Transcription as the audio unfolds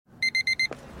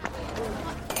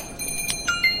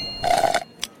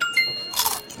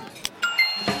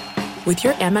With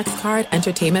your Amex card,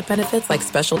 entertainment benefits like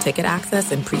special ticket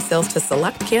access and pre-sales to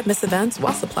select can't-miss events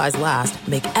while supplies last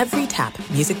make every tap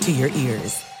music to your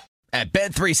ears. At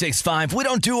Bet365, we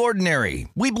don't do ordinary.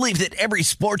 We believe that every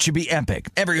sport should be epic.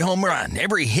 Every home run,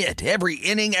 every hit, every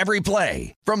inning, every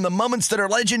play. From the moments that are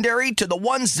legendary to the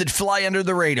ones that fly under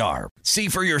the radar. See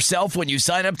for yourself when you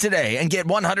sign up today and get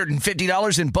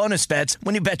 $150 in bonus bets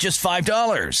when you bet just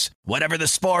 $5. Whatever the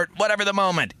sport, whatever the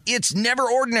moment, it's never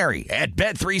ordinary at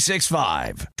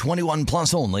Bet365. 21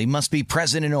 plus only. Must be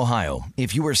present in Ohio.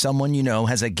 If you or someone you know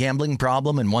has a gambling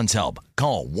problem and wants help,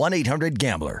 call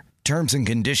 1-800-GAMBLER. Terms and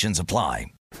conditions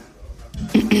apply.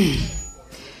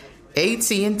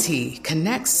 AT&T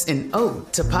connects an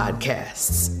ode to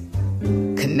podcasts.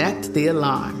 Connect the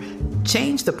alarm.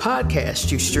 Change the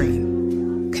podcast you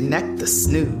stream. Connect the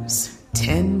snooze.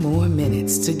 10 more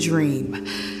minutes to dream.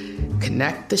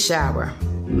 Connect the shower.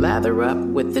 Lather up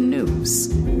with the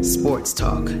news. Sports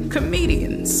talk,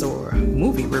 comedians, or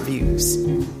movie reviews.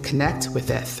 Connect with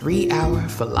that 3-hour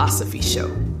philosophy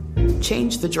show.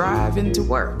 Change the drive into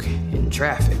work in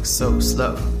traffic so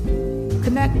slow.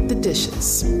 Connect the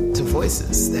dishes to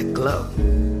voices that glow.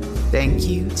 Thank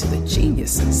you to the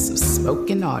geniuses of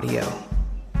spoken audio.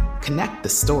 Connect the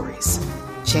stories.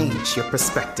 Change your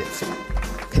perspective.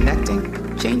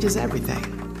 Connecting changes everything.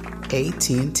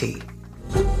 AT&T.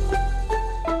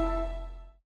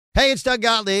 Hey, it's Doug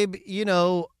Gottlieb. You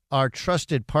know, our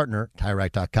trusted partner,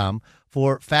 TireRack.com,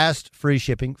 for fast, free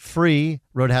shipping, free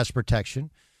road hazard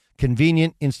protection,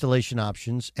 convenient installation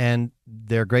options, and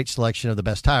their great selection of the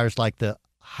best tires like the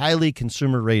highly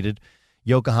consumer-rated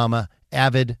Yokohama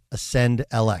Avid Ascend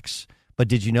LX. But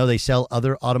did you know they sell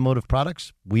other automotive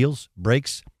products? Wheels,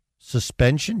 brakes,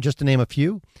 suspension, just to name a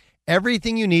few.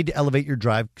 Everything you need to elevate your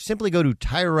drive. Simply go to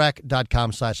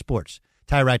TireRack.com/sports.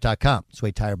 TireRack.com. It's the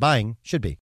way tire buying should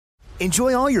be.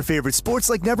 Enjoy all your favorite sports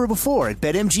like never before at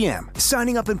BetMGM.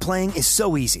 Signing up and playing is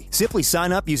so easy. Simply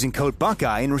sign up using code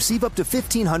Buckeye and receive up to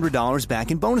 $1,500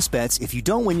 back in bonus bets if you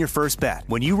don't win your first bet.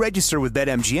 When you register with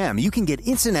BetMGM, you can get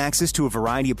instant access to a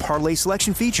variety of parlay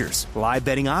selection features, live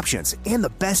betting options, and the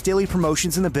best daily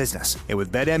promotions in the business. And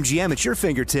with BetMGM at your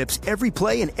fingertips, every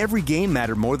play and every game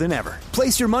matter more than ever.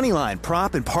 Place your moneyline,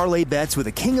 prop, and parlay bets with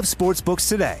the king of sportsbooks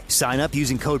today. Sign up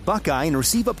using code Buckeye and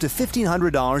receive up to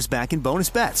 $1,500 back in bonus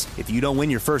bets if you don't win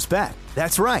your first bet.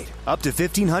 That's right, up to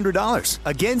 $1,500.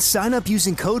 Again, sign up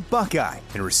using code Buckeye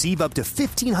and receive up to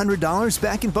 $1,500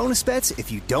 back in bonus bets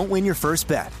if you don't win your first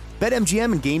bet.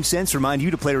 BetMGM and GameSense remind you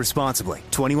to play responsibly.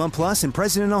 21 plus and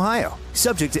present in Ohio.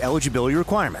 Subject to eligibility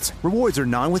requirements. Rewards are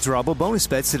non-withdrawable bonus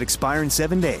bets that expire in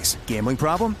 7 days. Gambling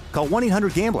problem? Call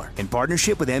 1-800-GAMBLER in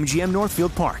partnership with MGM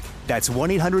Northfield Park. That's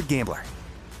 1-800-GAMBLER.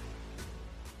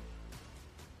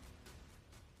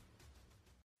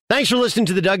 Thanks for listening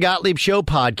to the Doug Gottlieb Show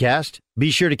podcast. Be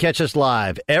sure to catch us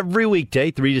live every weekday,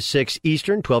 3 to 6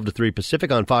 Eastern, 12 to 3 Pacific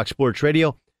on Fox Sports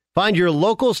Radio. Find your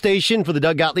local station for the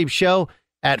Doug Gottlieb Show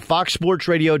at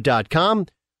foxsportsradio.com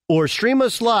or stream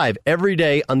us live every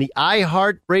day on the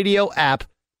iHeartRadio app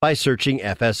by searching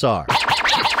FSR. Now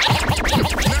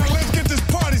let's get this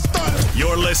party started.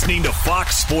 You're listening to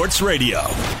Fox Sports Radio.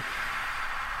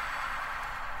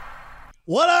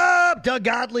 What up, Doug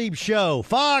Gottlieb Show,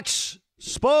 Fox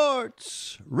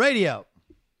Sports Radio.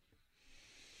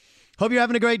 Hope you're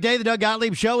having a great day. The Doug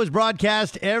Gottlieb Show is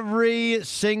broadcast every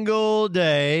single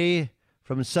day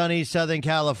from sunny Southern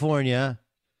California.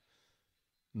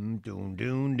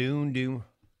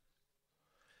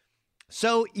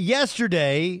 So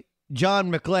yesterday,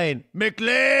 John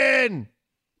McClain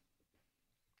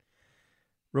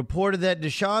reported that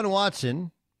Deshaun Watson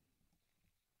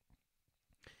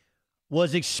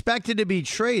was expected to be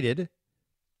traded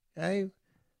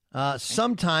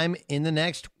sometime in the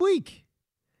next week.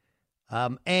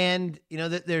 And, you know,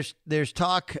 there's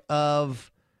talk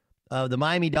of the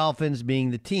Miami Dolphins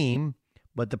being the team,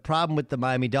 but the problem with the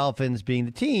Miami Dolphins being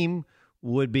the team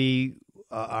would be,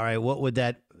 all right, what would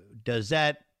that, does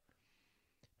that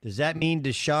mean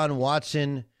Deshaun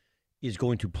Watson is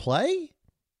going to play?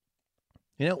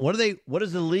 You know, what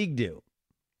does the league do?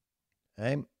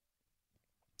 Okay.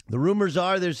 The rumors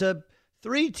are there's a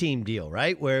 3-team deal,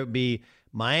 right? Where it would be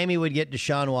Miami would get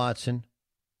Deshaun Watson,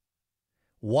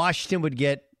 Washington would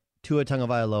get Tua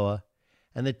Tagovailoa,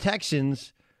 and the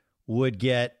Texans would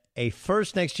get a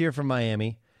first next year from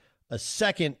Miami, a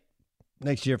second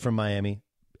next year from Miami,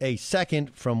 a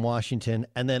second from Washington,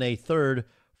 and then a third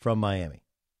from Miami.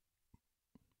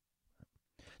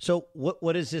 So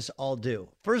what does this all do?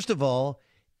 First of all,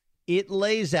 it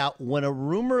lays out when a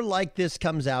rumor like this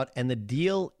comes out and the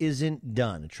deal isn't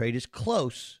done. The trade is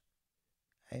close,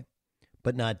 okay,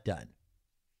 but not done.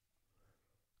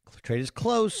 The trade is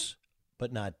close,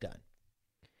 but not done.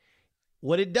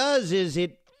 What it does is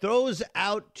it throws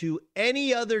out to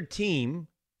any other team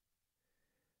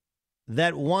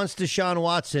that wants Deshaun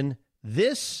Watson,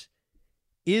 this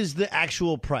is the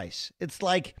actual price. It's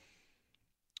like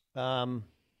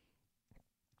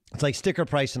sticker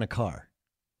price in a car.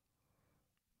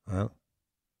 Well,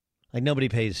 like nobody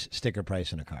pays sticker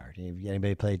price in a car.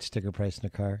 Anybody paid sticker price in a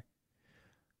car?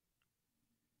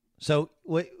 So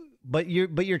but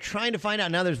you're trying to find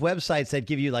out now. There's websites that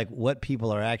give you like what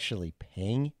people are actually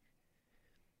paying.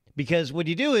 Because what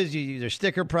you do is there's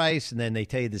sticker price, and then they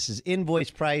tell you this is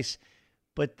invoice price.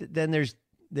 But then there's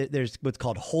what's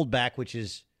called holdback, which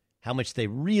is how much they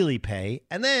really pay.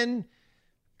 And then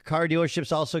car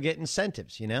dealerships also get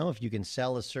incentives. You know, if you can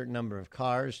sell a certain number of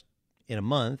cars in a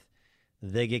month,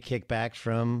 they get kickbacks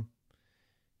from,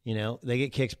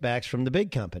 the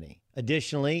big company.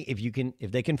 Additionally,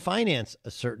 if they can finance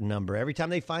a certain number, every time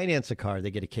they finance a car,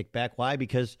 they get a kickback. Why?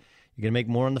 Because you're going to make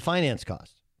more on the finance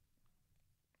cost.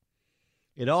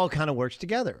 It all kind of works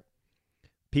together.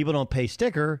 People don't pay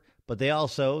sticker, but they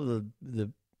also,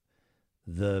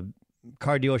 the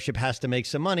car dealership has to make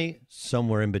some money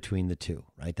somewhere in between the two,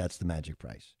 right? That's the magic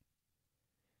price.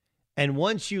 And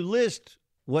once you list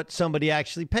what somebody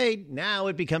actually paid, now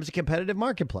it becomes a competitive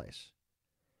marketplace.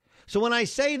 So when I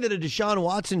say that a Deshaun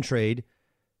Watson trade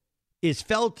is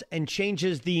felt and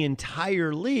changes the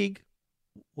entire league,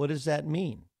 what does that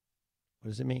mean? What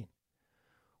does it mean?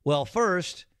 Well,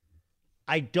 first,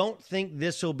 I don't think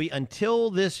this will be,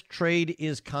 until this trade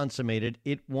is consummated,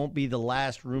 it won't be the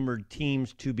last rumored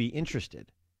teams to be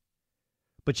interested.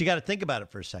 But you got to think about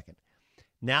it for a second.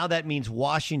 Now that means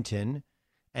Washington,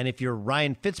 and if you're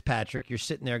Ryan Fitzpatrick, you're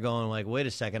sitting there going like, wait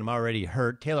a second, I'm already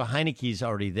hurt. Taylor Heineke's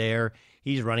already there.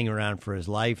 He's running around for his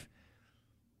life.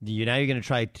 Now you're going to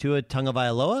try Tua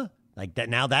Tagovailoa? Like that?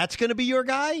 Now that's going to be your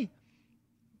guy?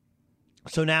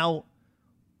 So now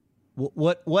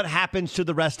what happens to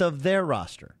the rest of their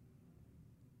roster?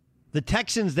 The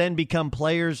Texans then become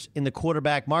players in the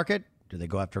quarterback market. Do they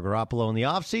go after Garoppolo in the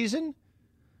offseason?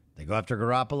 They go after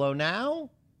Garoppolo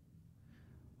now?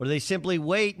 Or do they simply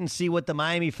wait and see what the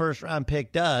Miami first-round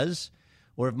pick does?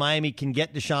 Or if Miami can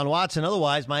get Deshaun Watson.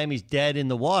 Otherwise, Miami's dead in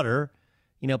the water,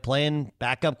 playing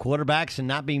backup quarterbacks and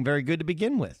not being very good to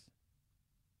begin with.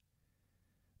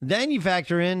 Then you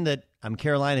factor in that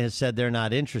Carolina has said they're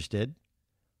not interested.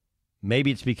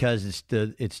 Maybe it's because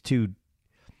it's too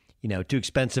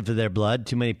expensive for their blood,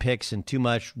 too many picks and too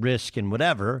much risk and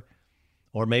whatever.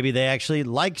 Or maybe they actually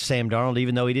like Sam Darnold,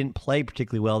 even though he didn't play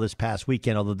particularly well this past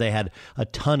weekend, although they had a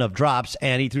ton of drops,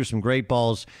 and he threw some great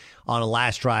balls on a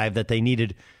last drive that they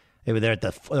needed. They were there at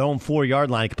their own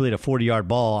 4-yard line, completed a 40-yard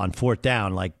ball on fourth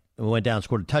down, went down and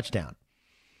scored a touchdown.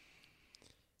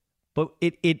 But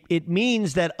it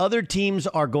means that other teams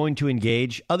are going to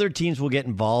engage, other teams will get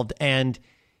involved, and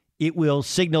it will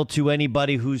signal to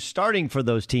anybody who's starting for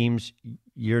those teams,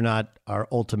 you're not our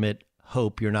ultimate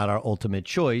hope, you're not our ultimate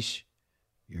choice.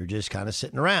 You're just kind of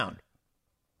sitting around.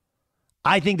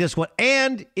 I think this one,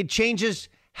 and it changes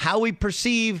how we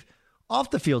perceive off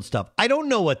the field stuff. I don't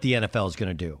know what the NFL is going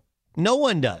to do. No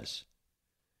one does.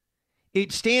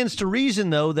 It stands to reason,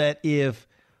 though, that if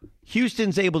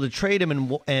Houston's able to trade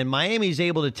him and Miami's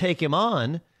able to take him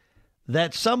on,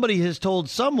 that somebody has told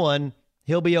someone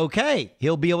he'll be okay.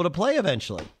 He'll be able to play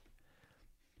eventually.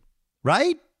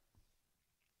 Right?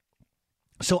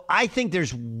 So I think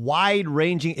there's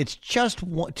wide-ranging. It's just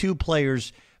two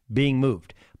players being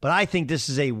moved. But I think this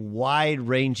is a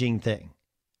wide-ranging thing.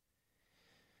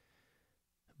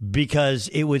 Because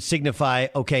it would signify,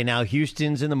 okay, now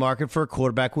Houston's in the market for a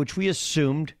quarterback, which we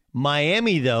assumed.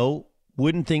 Miami, though,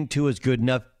 wouldn't think Tua's good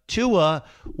enough. Tua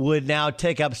would now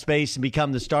take up space and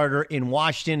become the starter in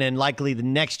Washington, and likely the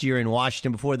next year in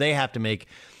Washington before they have to make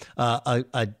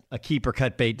a keep or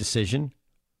cut bait decision.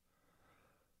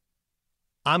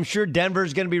 I'm sure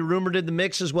Denver's going to be rumored in the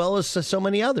mix as well as so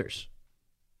many others.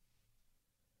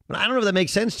 But I don't know if that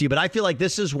makes sense to you, but I feel like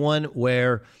this is one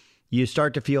where you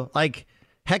start to feel like,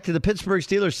 heck, do the Pittsburgh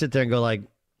Steelers sit there and go like,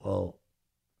 well,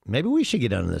 maybe we should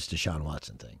get on this Deshaun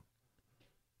Watson thing.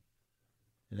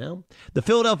 The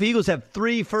Philadelphia Eagles have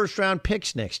 3 first-round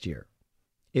picks next year.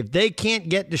 If they can't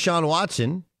get Deshaun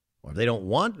Watson, or if they don't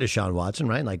want Deshaun Watson,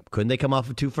 right? Like, couldn't they come off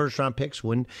of 2 first-round picks?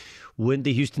 Wouldn't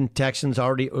the Houston Texans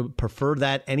already prefer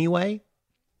that anyway?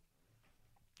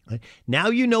 Right? Now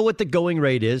you know what the going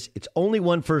rate is. It's only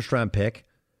 1 first-round pick.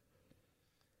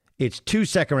 It's 2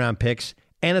 second-round picks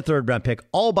and a third-round pick,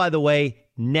 all, by the way,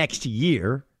 next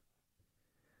year,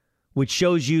 which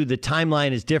shows you the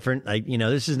timeline is different. Like,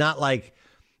 this is not like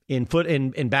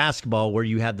in basketball where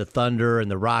you have the Thunder and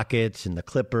the Rockets and the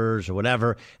Clippers or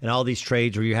whatever, and all these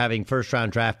trades where you're having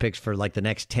first-round draft picks for like the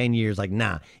next 10 years. Like,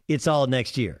 nah, it's all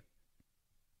next year.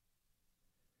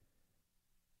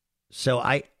 So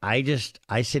I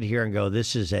sit here and go,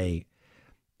 the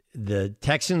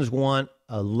Texans want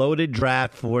a loaded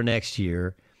draft for next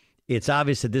year. It's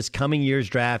obvious that this coming year's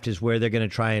draft is where they're going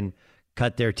to try and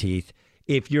cut their teeth.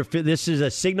 This is a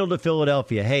signal to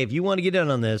Philadelphia. Hey, if you want to get in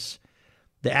on this,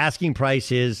 the asking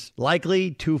price is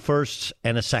likely 2 firsts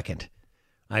and a second.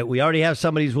 We already have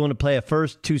somebody who's willing to play a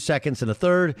first, 2 seconds, and a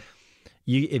third.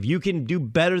 If you can do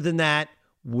better than that,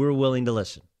 we're willing to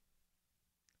listen.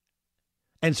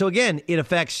 And so, again, it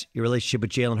affects your relationship with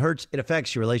Jalen Hurts. It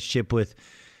affects your relationship with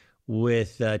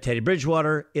Teddy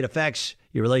Bridgewater. It affects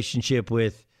your relationship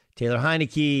with Taylor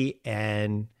Heineke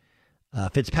and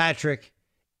Fitzpatrick.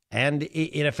 And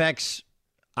it affects,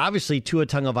 obviously, Tua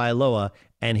Tagovailoa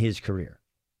and his career.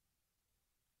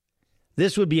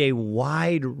 This would be a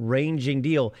wide-ranging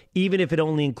deal, even if it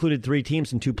only included 3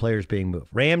 teams and 2 players being moved.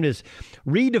 Ram is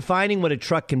redefining what a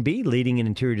truck can be, leading in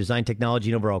interior design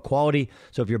technology and overall quality.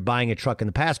 So if you're buying a truck in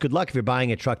the past, good luck. If you're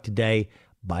buying a truck today,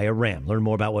 buy a Ram. Learn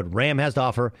more about what Ram has to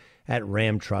offer at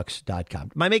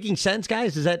ramtrucks.com. Am I making sense,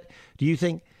 guys? Do you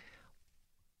think?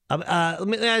 Let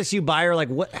me ask you, buyer, like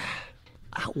what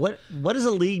does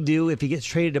a league do if he gets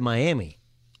traded to Miami?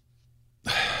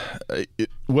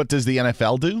 What does the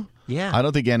NFL do? Yeah. I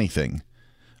don't think anything.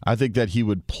 I think that he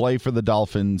would play for the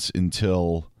Dolphins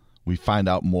until we find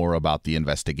out more about the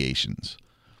investigations.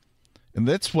 And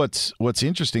that's what's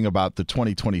interesting about the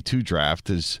 2022 draft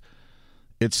is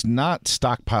it's not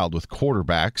stockpiled with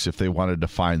quarterbacks if they wanted to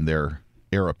find their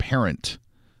heir apparent,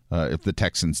 if the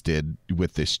Texans did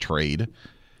with this trade.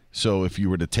 So if you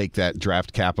were to take that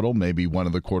draft capital, maybe one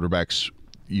of the quarterbacks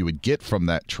you would get from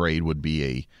that trade would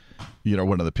be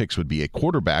one of the picks would be a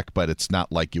quarterback, but it's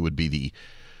not like it would be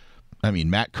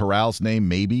Matt Corral's name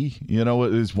maybe,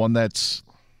 is one that's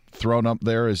thrown up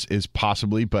there is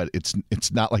possibly, but it's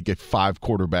not like a 5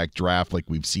 quarterback draft like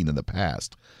we've seen in the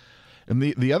past. And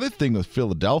the other thing with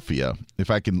Philadelphia, if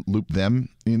I can loop them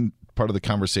in part of the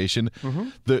conversation,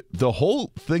 the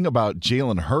whole thing about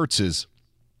Jalen Hurts is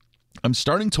I'm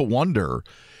starting to wonder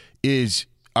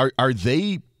are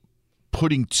they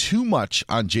putting too much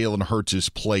on Jalen Hurts'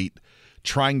 plate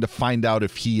trying to find out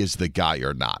if he is the guy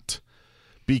or not?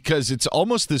 Because it's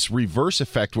almost this reverse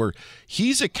effect where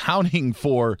he's accounting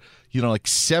for, like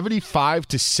 75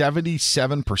 to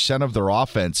 77% of their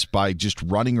offense by just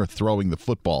running or throwing the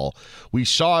football. We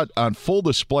saw it on full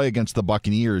display against the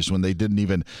Buccaneers when they didn't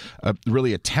even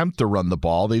really attempt to run the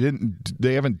ball. They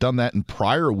haven't done that in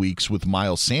prior weeks with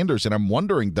Miles Sanders. And I'm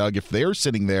wondering, Doug, if they're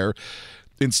sitting there,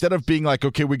 instead of being like,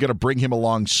 okay, we got to bring him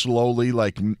along slowly,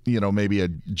 like, maybe a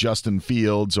Justin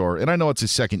Fields and I know it's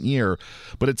his second year,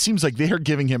 but it seems like they're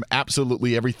giving him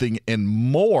absolutely everything and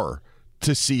more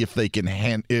to see if he can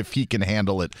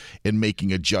handle it in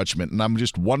making a judgment. And I'm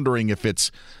just wondering if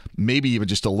it's maybe even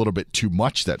just a little bit too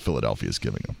much that Philadelphia is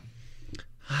giving him.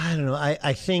 I don't know.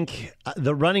 I think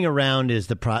the running around is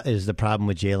the problem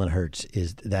with Jalen Hurts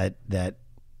is that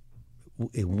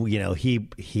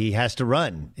he has to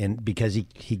run, and because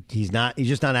he's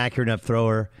just not accurate enough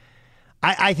thrower.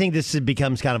 I think this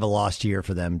becomes kind of a lost year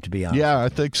for them, to be honest. Yeah, I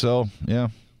think so. Yeah.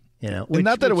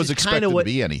 Not that it was expected to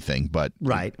be anything, but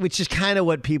right, which is kind of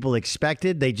what people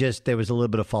expected. There was a little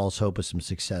bit of false hope of some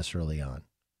success early on.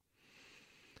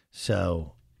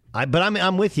 So,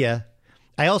 I'm with you.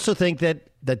 I also think that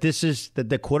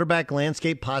the quarterback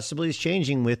landscape possibly is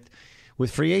changing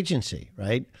with free agency.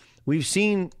 Right, we've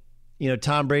seen the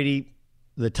Tom Brady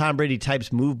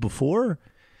types move before,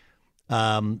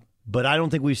 but I don't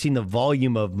think we've seen the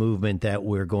volume of movement that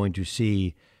we're going to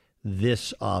see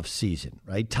this offseason,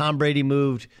 right? Tom Brady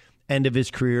moved, end of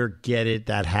his career, get it,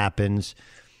 that happens.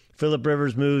 Phillip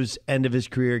Rivers moves, end of his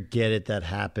career, get it, that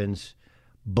happens.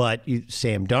 But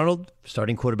Sam Darnold,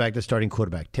 starting quarterback to starting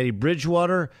quarterback. Teddy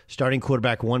Bridgewater, starting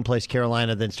quarterback one place,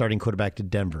 Carolina, then starting quarterback to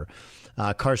Denver.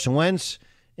 Carson Wentz,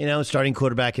 starting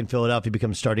quarterback in Philadelphia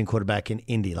becomes starting quarterback in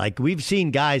Indy. Like we've seen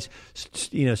guys,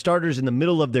 starters in the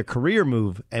middle of their career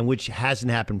move, and which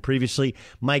hasn't happened previously.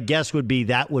 My guess would be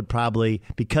that would probably,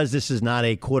 because this is not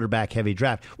a quarterback heavy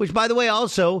draft, which by the way,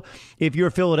 also, if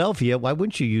you're Philadelphia, why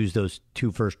wouldn't you use those two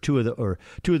of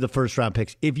the first round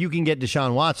picks? If you can get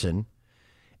Deshaun Watson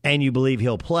and you believe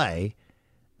he'll play,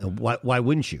 why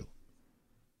wouldn't you?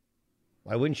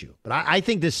 Why wouldn't you? But I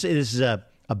think this is a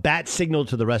bat signal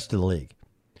to the rest of the league.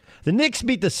 The Knicks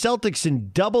beat the Celtics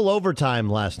in double overtime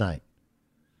last night.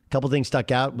 couple things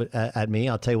stuck out at me.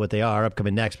 I'll tell you what they are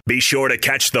upcoming next. Be sure to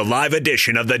catch the live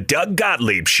edition of the Doug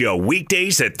Gottlieb Show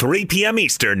weekdays at 3 p.m.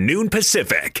 Eastern, noon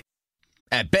Pacific.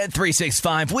 At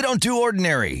Bet365, we don't do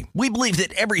ordinary. We believe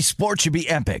that every sport should be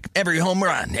epic. Every home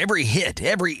run, every hit,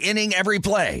 every inning, every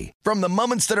play. From the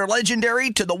moments that are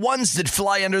legendary to the ones that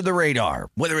fly under the radar.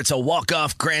 Whether it's a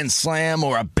walk-off grand slam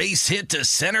or a base hit to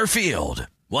center field.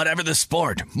 Whatever the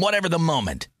sport, whatever the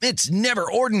moment. It's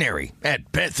never ordinary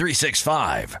at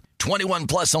Bet365. 21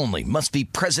 plus only. Must be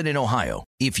present in Ohio.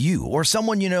 If you or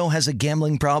someone you know has a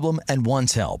gambling problem and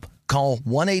wants help, call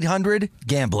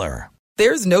 1-800-GAMBLER.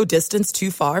 There's no distance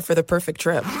too far for the perfect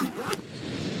trip.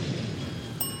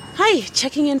 Hi,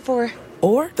 checking in for...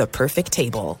 Or the perfect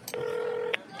table.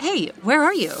 Hey, where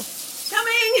are you?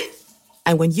 Coming!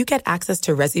 And when you get access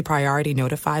to Resi Priority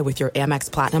Notify with your Amex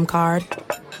Platinum card...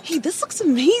 Hey, this looks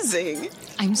amazing.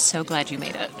 I'm so glad you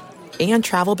made it. And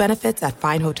travel benefits at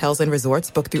fine hotels and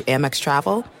resorts booked through Amex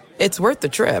Travel, it's worth the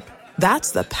trip.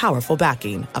 That's the powerful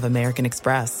backing of American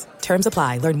Express. Terms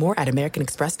apply. Learn more at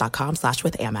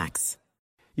americanexpress.com/withAmex.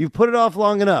 You've put it off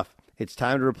long enough. It's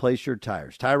time to replace your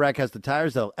tires. Tire Rack has the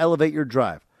tires that'll elevate your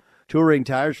drive. Touring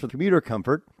tires for commuter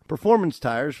comfort, performance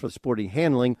tires for sporty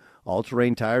handling,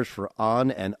 all-terrain tires for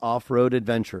on- and off-road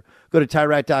adventure. Go to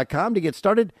TireRack.com to get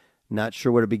started. Not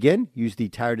sure where to begin? Use the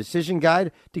Tire Decision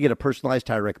Guide to get a personalized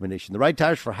tire recommendation. The right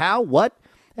tires for how, what,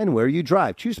 and where you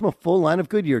drive. Choose from a full line of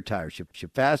Goodyear tires.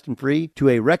 Ship fast and free to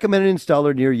a recommended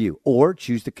installer near you. Or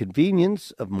choose the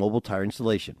convenience of mobile tire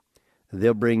installation.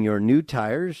 They'll bring your new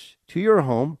tires to your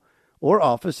home or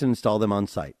office and install them on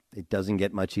site. It doesn't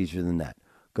get much easier than that.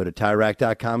 Go to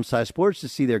TireRack.com/sports to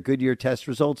see their Goodyear test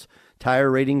results,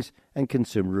 tire ratings, and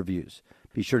consumer reviews.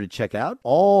 Be sure to check out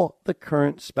all the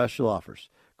current special offers.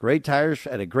 Great tires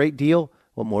at a great deal.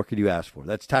 What more could you ask for?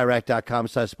 That's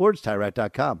TireRack.com/sports,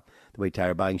 TireRack.com, the way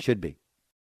tire buying should be.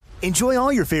 Enjoy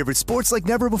all your favorite sports like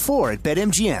never before at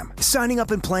BetMGM. Signing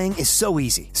up and playing is so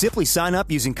easy. Simply sign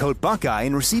up using code Buckeye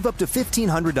and receive up to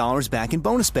 $1,500 back in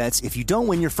bonus bets if you don't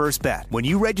win your first bet. When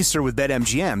you register with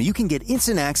BetMGM, you can get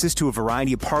instant access to a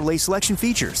variety of parlay selection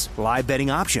features, live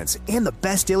betting options, and the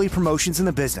best daily promotions in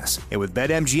the business. And with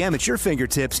BetMGM at your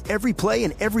fingertips, every play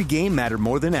and every game matter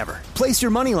more than ever. Place your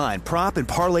moneyline, prop, and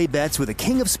parlay bets with the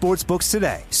king of sportsbooks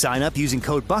today. Sign up using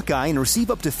code Buckeye and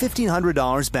receive up to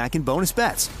 $1,500 back in bonus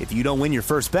bets if you don't win your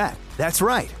first bet. That's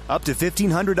right, up to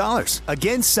 $1,500.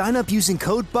 Again, sign up using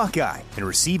code Buckeye and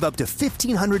receive up to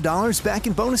 $1,500 back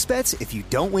in bonus bets if you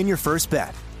don't win your first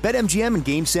bet. BetMGM and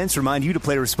GameSense remind you to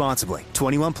play responsibly.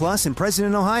 21 plus and present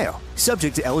in Ohio.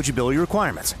 Subject to eligibility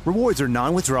requirements. Rewards are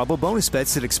non-withdrawable bonus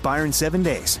bets that expire in 7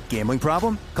 days. Gambling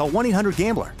problem? Call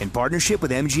 1-800-GAMBLER in partnership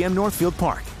with MGM Northfield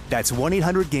Park. That's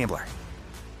 1-800-GAMBLER.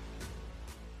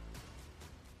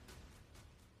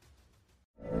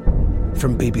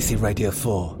 From BBC Radio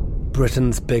 4,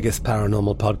 Britain's biggest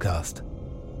paranormal podcast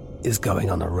is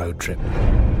going on a road trip.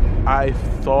 I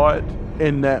thought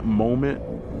in that moment,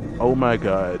 oh my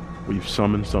God, we've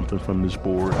summoned something from this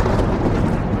board.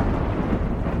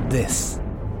 This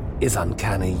is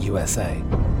Uncanny USA.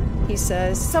 He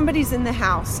says, somebody's in the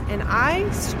house, and I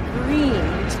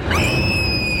screamed.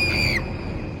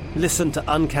 Listen to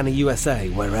Uncanny USA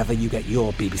wherever you get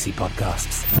your BBC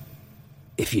podcasts,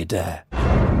 if you dare.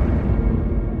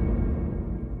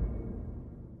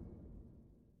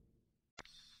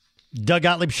 Doug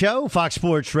Gottlieb Show, Fox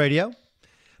Sports Radio.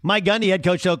 Mike Gundy, head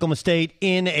coach of Oklahoma State,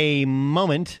 in a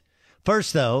moment.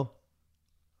 First, though,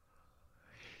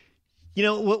 you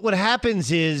know, what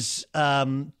happens is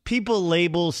people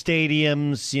label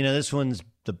stadiums, you know, this one's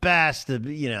the best,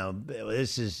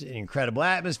 this is an incredible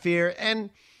atmosphere. And,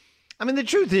 I mean, the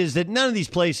truth is that none of these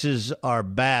places are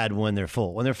bad when they're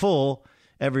full. When they're full,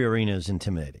 every arena is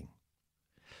intimidating.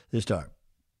 They just are.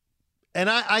 And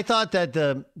I thought that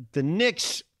the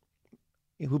Knicks,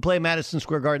 who played Madison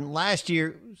Square Garden last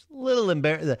year, was a little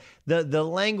embarrassed. The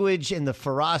language and the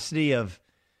ferocity of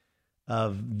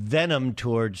venom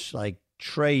towards like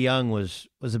Trae Young was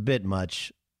a bit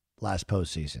much last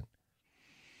postseason.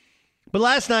 But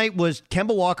last night was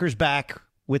Kemba Walker's back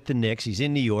with the Knicks. He's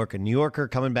in New York, a New Yorker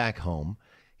coming back home.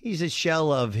 He's a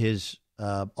shell of his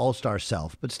all-star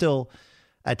self, but still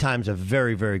at times a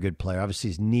very, very good player. Obviously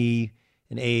his knee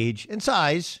and age and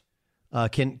size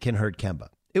can hurt Kemba.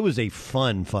 It was a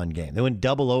fun game. They went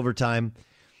double overtime.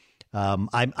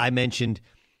 I mentioned,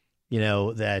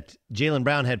 that Jaylen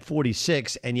Brown had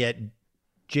 46, and yet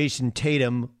Jason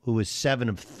Tatum, who was 7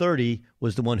 of 30,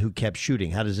 was the one who kept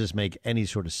shooting. How does this make any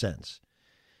sort of sense?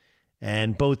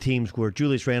 And both teams were,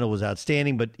 Julius Randle was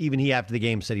outstanding, but even he after the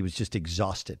game said he was just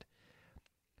exhausted.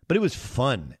 But it was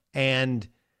fun. And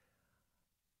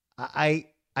I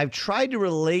I've tried to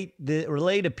relate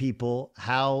to people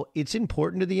how it's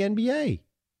important to the NBA.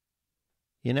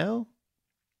 You know?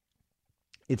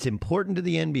 It's important to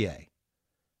the NBA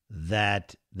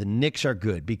that the Knicks are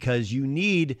good because you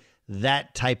need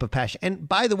that type of passion. And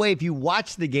by the way, if you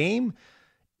watch the game,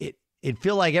 it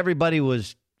felt like everybody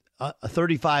was a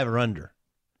 35 or under.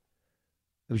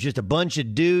 It was just a bunch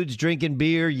of dudes drinking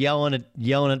beer, yelling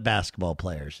at basketball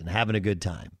players and having a good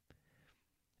time.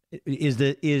 Is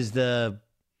the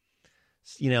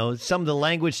some of the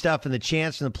language stuff and the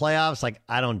chants in the playoffs, like,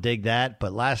 I don't dig that.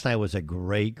 But last night was a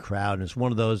great crowd. And it's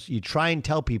one of those, you try and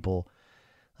tell people,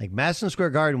 like Madison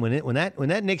Square Garden, when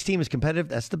that Knicks team is competitive,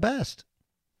 that's the best.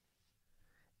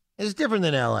 It's different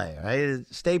than LA, right?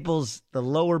 Staples, the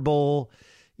lower bowl,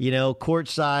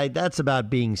 courtside, that's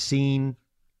about being seen.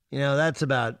 That's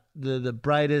about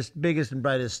the biggest and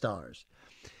brightest stars.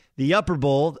 The upper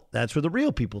bowl, that's where the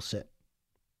real people sit.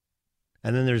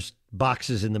 And then there's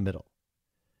boxes in the middle.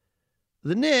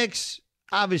 The Knicks,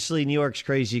 obviously New York's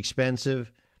crazy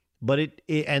expensive, but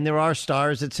and there are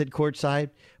stars that sit courtside,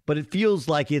 but it feels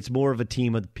like it's more of a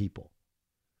team of people.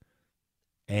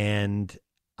 And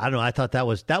I don't know, I thought that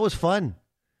was fun.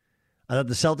 I thought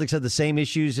the Celtics had the same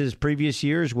issues as previous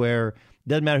years where it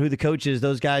doesn't matter who the coach is,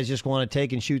 those guys just want to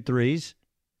take and shoot threes.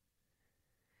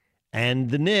 And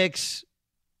the Knicks,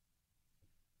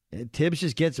 Tibbs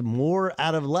just gets more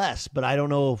out of less, but I don't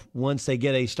know if once they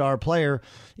get a star player,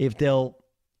 if they'll,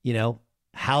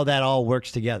 how that all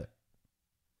works together.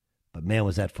 But man,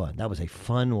 was that fun. That was a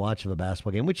fun watch of a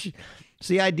basketball game, which is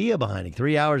the idea behind it.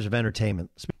 3 hours of entertainment.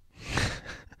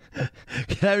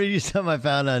 Can I read you something I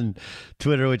found on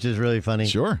Twitter, which is really funny?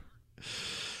 Sure.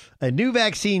 A new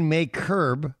vaccine may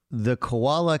curb the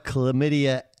koala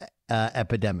chlamydia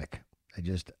epidemic. I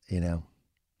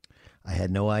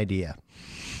had no idea.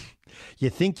 You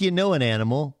think you know an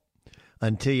animal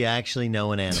until you actually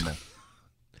know an animal.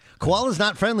 Koala's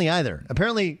not friendly either.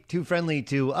 Apparently too friendly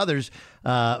to others,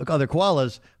 other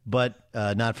koalas, but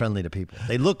not friendly to people.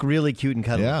 They look really cute and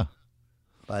cuddly. Yeah.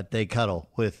 But they cuddle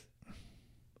with,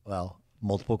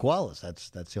 multiple koalas.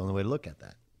 That's the only way to look at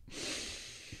that.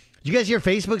 Did you guys hear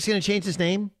Facebook's going to change its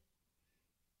name?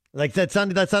 Like that's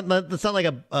not like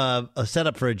a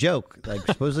setup for a joke. Like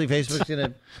supposedly Facebook's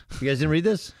going to. You guys didn't read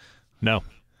this? No.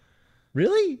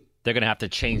 Really? They're going to have to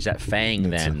change that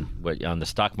FANG then on the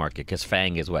stock market because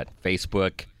FANG is what?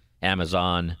 Facebook,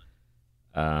 Amazon,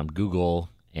 Google,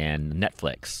 and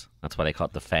Netflix. That's why they call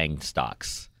it the FANG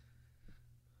stocks.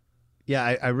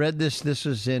 Yeah, I read this. This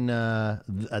was at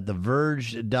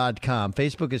TheVerge.com.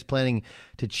 Facebook is planning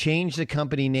to change the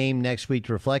company name next week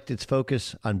to reflect its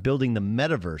focus on building the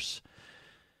metaverse.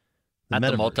 The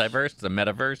multiverse? The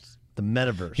metaverse? The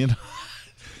metaverse.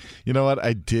 You know what?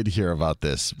 I did hear about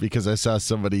this because I saw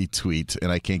somebody tweet,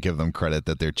 and I can't give them credit,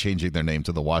 that they're changing their name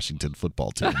to the Washington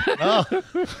football team. Oh.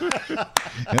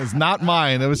 It was not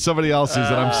mine. It was somebody else's,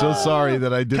 and I'm so sorry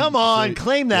that I didn't. Come on,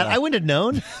 claim that. Yeah. I wouldn't have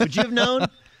known. Would you have known?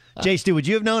 Jay Stu, would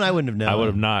you have known? I wouldn't have known. I would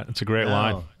have not. It's a great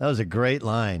line. That was a great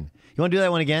line. You want to do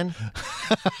that one again?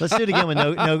 Let's do it again with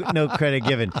no credit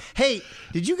given. Hey,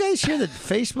 did you guys hear that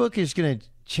Facebook is going to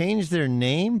change their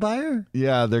name, Buyer?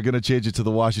 Yeah, they're going to change it to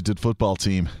the Washington football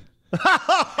team. There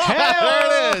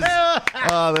it is.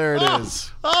 Oh, there it is.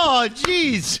 Oh,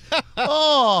 jeez.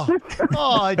 Oh,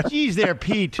 geez there,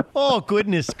 Pete. Oh,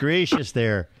 goodness gracious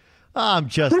there. I'm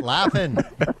just laughing.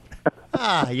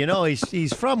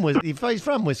 He's from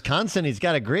Wisconsin. He's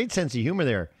got a great sense of humor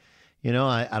there.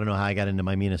 I don't know how I got into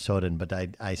my Minnesotan, but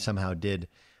I somehow did.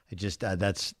 I just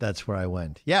that's where I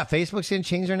went. Yeah, Facebook's going to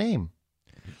change their name.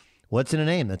 What's in a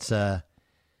name? That's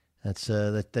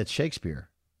Shakespeare.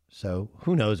 So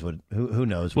who knows what? Who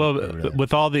knows? Well,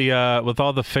 with all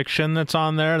the fiction that's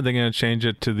on there, they're going to change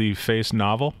it to the Face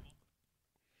novel.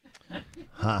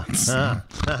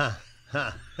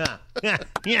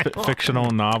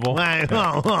 Fictional novel. Got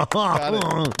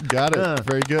it.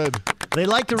 Very good. They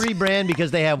like to rebrand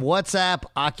because they have WhatsApp,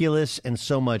 Oculus, and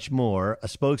so much more. A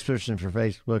spokesperson for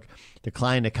Facebook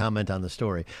declined to comment on the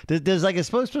story. Does like a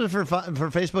spokesperson for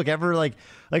Facebook ever like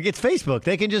it's Facebook?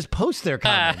 They can just post their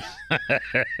comments.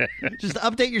 Just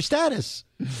update your status.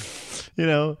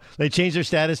 They change their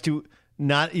status to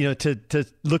not to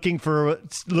looking for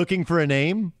a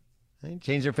name. They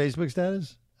change their Facebook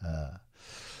status.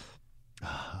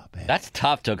 Man. That's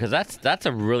tough, though, because that's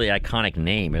a really iconic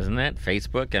name, isn't it?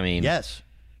 Facebook. I mean, yes.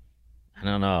 I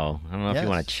don't know if you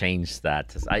want to change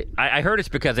that. I heard it's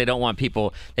because they don't want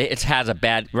people. It has a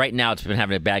bad. Right now, it's been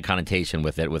having a bad connotation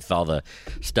with it, with all the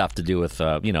stuff to do with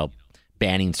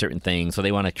banning certain things. So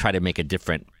they want to try to make a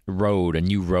different road, a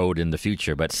new road in the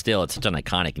future. But still, it's such an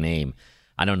iconic name.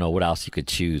 I don't know what else you could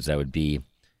choose that would be,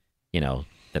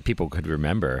 that people could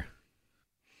remember.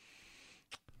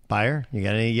 Buyer, you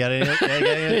got any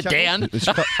Dan?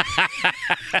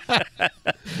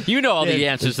 You know all the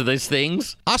answers to these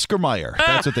things. Oscar Mayer.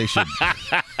 That's what they should.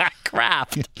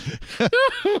 Kraft.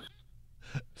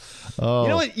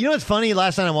 Oh. You know what's funny?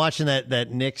 Last night I'm watching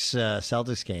that Knicks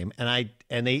Celtics game,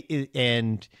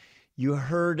 and you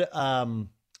heard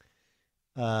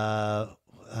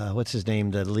what's his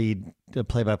name? The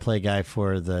play-by-play guy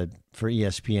for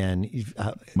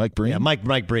ESPN, Mike Breen. Yeah,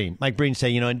 Mike Breen. Mike Breen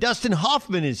say, and Dustin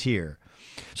Hoffman is here.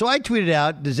 So I tweeted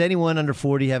out, does anyone under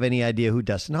 40 have any idea who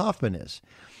Dustin Hoffman is?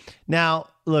 Now,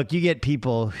 look, you get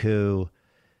people who,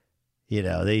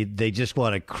 they just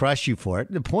want to crush you for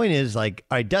it. The point is, all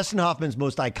right, Dustin Hoffman's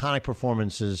most iconic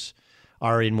performances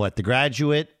are in what? The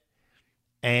Graduate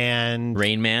and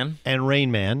Rain Man.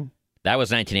 That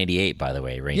was 1988, by the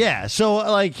way. Rain Yeah, Man.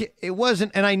 so it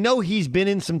wasn't, and I know he's been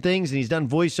in some things and he's done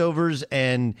voiceovers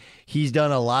and he's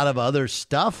done a lot of other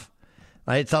stuff.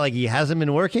 Right? It's not like he hasn't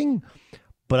been working,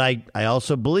 but I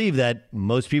also believe that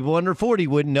most people under 40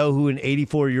 wouldn't know who an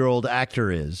 84-year-old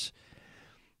actor is.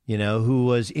 Who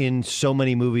was in so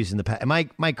many movies in the past. Am I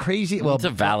crazy? Well, it's a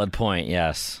valid point,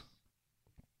 yes.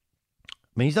 I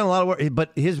mean, he's done a lot of work,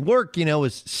 but his work,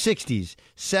 was 60s,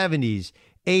 70s,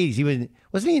 80s.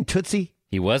 Wasn't he in Tootsie?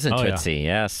 He was in Tootsie,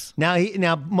 yes.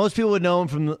 Now most people would know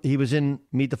him he was in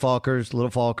Meet the Fockers, Little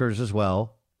Fockers as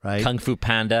well, right? Kung Fu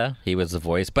Panda, he was the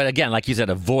voice. But again, like you said,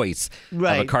 a voice of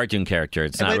a cartoon character.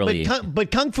 It's not really.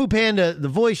 But Kung Fu Panda, the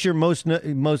voice you're most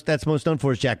known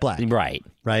for is Jack Black, right?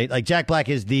 Right, like Jack Black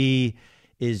is Kung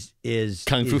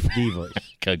Fu the voice.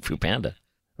 Kung Fu Panda,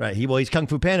 right? He's Kung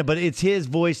Fu Panda, but it's his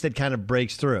voice that kind of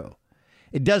breaks through.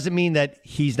 It doesn't mean that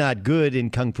he's not good in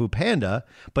Kung Fu Panda,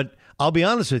 but I'll be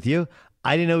honest with you,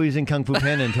 I didn't know he was in Kung Fu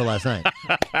Panda until last night.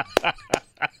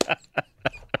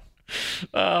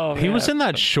 He was in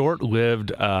that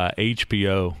short-lived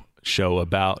HBO show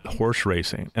about horse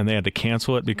racing, and they had to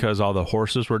cancel it because all the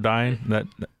horses were dying.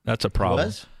 That's a problem.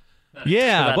 Was?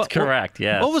 Yeah, that's correct.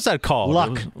 Yeah. What was that called?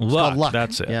 Luck. Luck.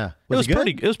 That's it. Yeah. It was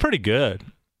pretty good.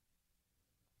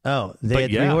 Oh, they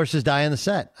had 3 horses die on the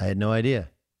set. I had no idea.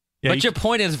 Yeah, but your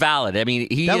point is valid. I mean,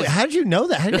 how did you know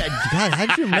that? How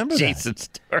did you remember Jason that?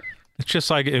 Stewart. It's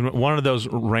just like one of those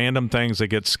random things that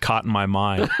gets caught in my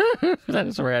mind. That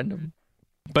is random.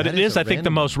 But it is, I think,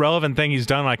 the most relevant thing he's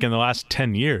done in the last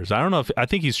 10 years. I don't know I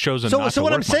think he's chosen not to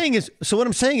what work I'm saying is, what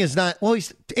I'm saying is not, well,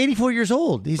 he's 84 years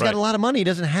old. He's got a lot of money. He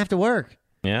doesn't have to work.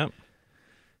 Yeah.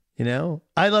 Did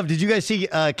you guys see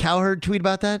Cowherd tweet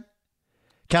about that?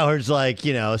 Cowherd's like,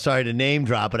 sorry to name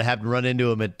drop, but I happened to run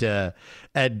into him at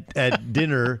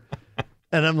dinner.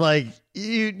 And I'm like,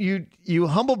 you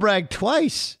humble brag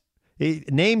twice. He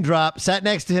name drop, sat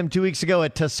next to him 2 weeks ago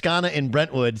at Toscana in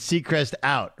Brentwood, Seacrest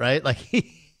out, right? Like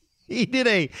he did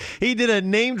a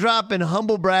name drop and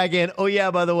humble brag and, oh yeah,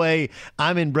 by the way,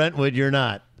 I'm in Brentwood, you're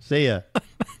not. See ya.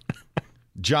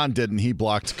 John didn't. He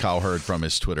blocked Cowherd from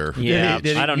his Twitter. Yeah,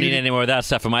 I don't need any more of that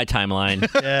stuff in my timeline.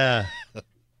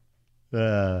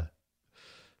 Yeah.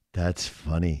 That's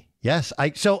funny. Yes,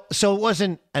 so it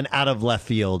wasn't an out of left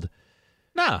field.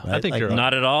 No, right? I think you're right.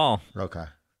 Not at all. Okay.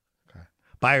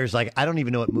 Buyer's like, I don't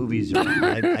even know what movies are.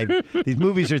 These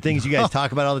movies are things you guys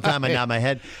talk about all the time. I nod my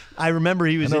head. I remember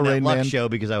he was in that Luck show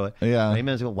because I was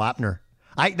Raymond's Wapner.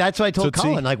 That's what I told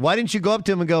Colin. Like, why didn't you go up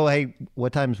to him and go, hey,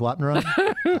 what time's Wapner on?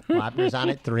 Wapner's on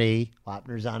at 3.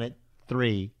 Wapner's on at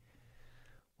 3.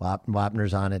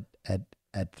 Wapner's on it at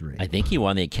 3. I think he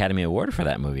won the Academy Award for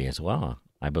that movie as well.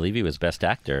 I believe he was Best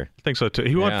Actor. I think so, too.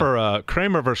 He went for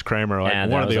Kramer vs. Kramer,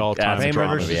 one of the all-time.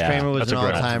 Kramer vs. Kramer was an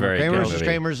all-timer. Kramer vs.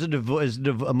 Kramer is a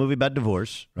movie about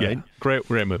divorce, right? Yeah,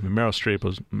 great movie. Meryl Streep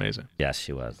was amazing. Yes,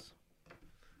 she was.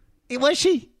 Was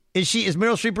she? Is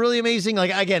Meryl Streep really amazing?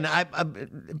 Like, again, I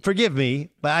forgive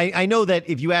me, but I know that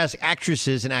if you ask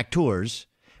actresses and actors,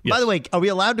 by the way, are we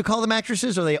allowed to call them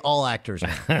actresses, or are they all actors?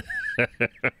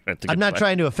 I'm not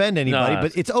trying to offend anybody,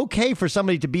 but it's okay for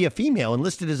somebody to be a female and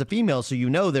listed as a female so you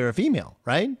know they're a female,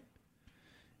 right?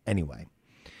 Anyway,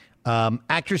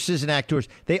 actresses and actors,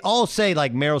 they all say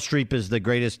like Meryl Streep is the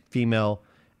greatest female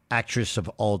actress of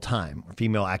all time, or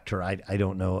female actor. I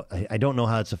don't know. I don't know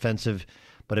how it's offensive,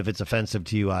 but if it's offensive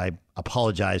to you, I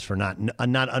apologize for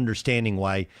not understanding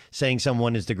why saying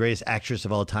someone is the greatest actress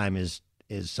of all time is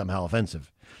somehow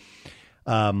offensive.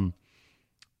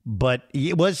 But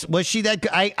was she that?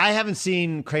 I haven't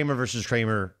seen Kramer versus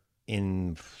Kramer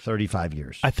in 35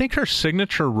 years. I think her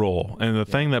signature role and the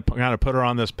thing that kind of put her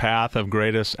on this path of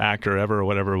greatest actor ever or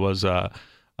whatever was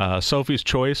Sophie's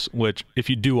Choice, which if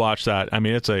you do watch that, I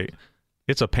mean, it's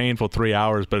a painful 3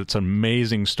 hours, but it's an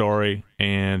amazing story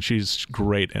and she's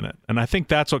great in it. And I think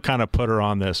that's what kind of put her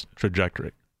on this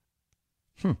trajectory.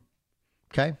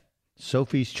 Okay.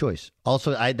 Sophie's Choice.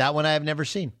 Also, that one I have never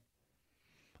seen.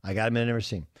 I got him I've never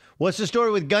seen. What's the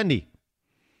story with Gundy?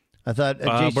 I thought,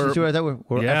 Jason Stewart, I thought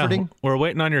we're efforting. We're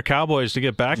waiting on your Cowboys to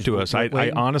get back to us.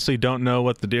 I honestly don't know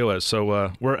what the deal is,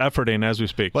 so we're efforting as we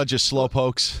speak. Well, just slow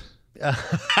pokes. Yeah,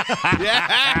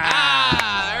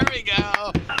 there we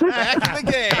go. Back in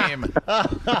the game.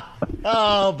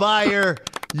 Oh, Beyer,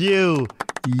 you.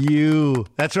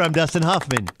 That's where I'm Dustin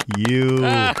Hoffman. You.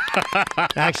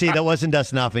 Actually, that wasn't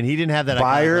Dustin Hoffman. He didn't have that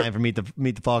line for Meet the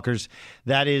Fockers.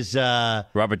 That is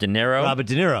Robert De Niro. Robert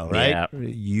De Niro, right?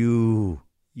 Yeah.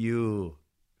 You.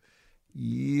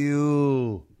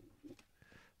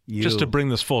 Just to bring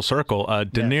this full circle,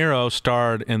 De Niro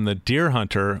starred in The Deer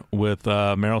Hunter with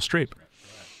Meryl Streep.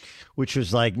 Which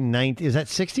was like, is that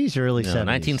 60s or early 70s?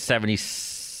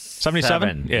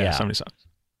 1977. Yeah, 77.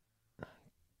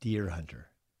 Deer Hunter.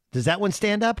 Does that one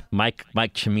stand up? Mike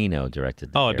Cimino directed.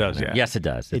 It does, yeah. Yes, it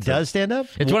does. It does stand up?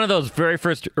 It's one of those very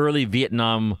first early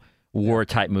Vietnam War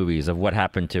type movies of what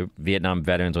happened to Vietnam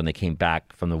veterans when they came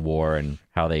back from the war and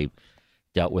how they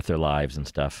dealt with their lives and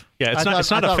stuff. Yeah, it's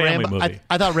not a family movie.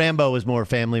 I thought Rambo was more a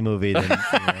family movie than.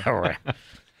 Right.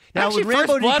 Now, actually,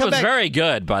 Rambo, First Blood was very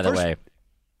good, by the way.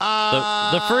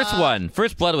 The first one,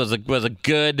 First Blood, was a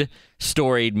good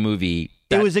storied movie.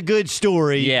 It was a good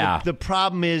story. Yeah. The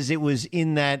problem is it was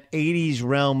in that 80s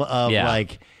realm of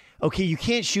like, okay, you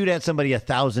can't shoot at somebody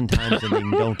 1,000 times and they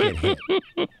don't get hit.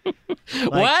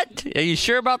 What? Are you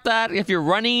sure about that? If you're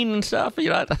running and stuff,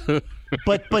 you're not.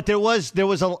 But there was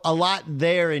a lot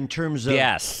there in terms of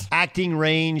acting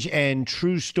range and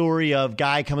true story of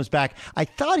guy comes back. I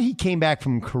thought he came back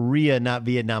from Korea, not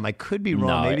Vietnam. I could be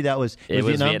wrong. No, maybe that was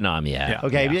Vietnam. Yeah.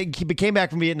 Okay. Yeah. He came back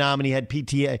from Vietnam and he had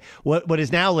PTSD. What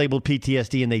is now labeled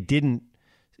PTSD, and they didn't.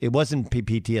 It wasn't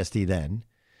PTSD then.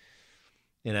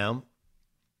 You know.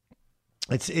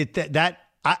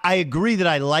 I agree that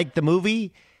I like the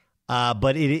movie.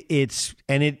 But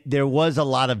there was a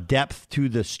lot of depth to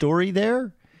the story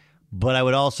there. But I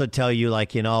would also tell you,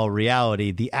 like in all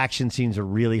reality, the action scenes are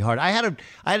really hard. I had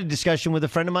a discussion with a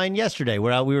friend of mine yesterday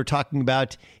where we were talking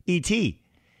about E.T.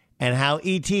 and how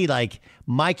E.T. like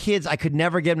my kids, I could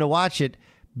never get them to watch it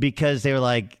because they were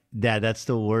like, Dad, that's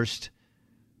the worst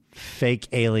fake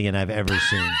alien I've ever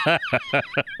seen.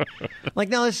 Like,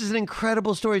 no, this is an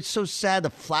incredible story. It's so sad. The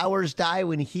flowers die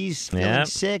when he's feeling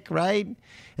sick, right?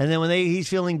 And then when he's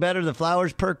feeling better, the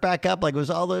flowers perk back up. Like, it was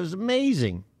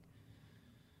amazing.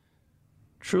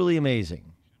 Truly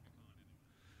amazing.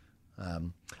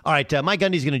 All right, Mike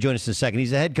Gundy's going to join us in a second.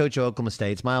 He's the head coach of Oklahoma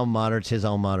State. It's my alma mater. It's his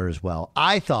alma mater as well.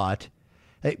 I thought,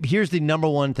 here's the number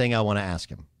one thing I want to ask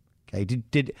him. Okay, and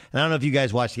I don't know if you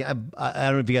guys watched the. I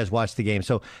don't know if you guys watched the game.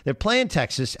 So they're playing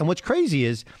Texas, and what's crazy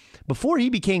is before he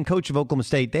became coach of Oklahoma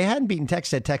State, they hadn't beaten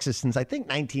Texas since I think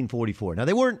 1944. Now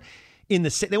they weren't in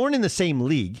the same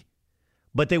league,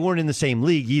 but they weren't in the same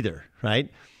league either, right?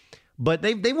 But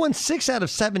they won 6 out of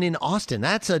 7 in Austin.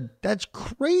 That's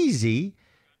crazy.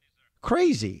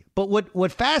 But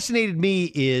what fascinated me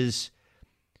is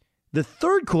the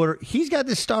third quarter. He's got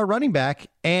this star running back,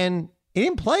 and he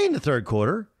didn't play in the third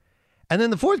quarter. And then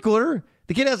the fourth quarter,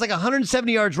 the kid has like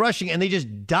 170 yards rushing, and they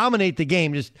just dominate the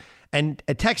game. And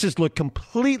Texas looked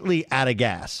completely out of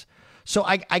gas. So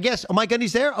I guess Mike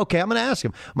Gundy's there. Okay, I'm going to ask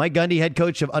him. Mike Gundy, head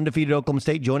coach of undefeated Oklahoma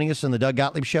State, joining us on the Doug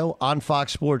Gottlieb Show on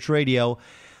Fox Sports Radio.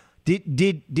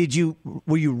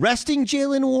 Were you resting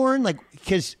Jaylen Warren? Like,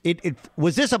 because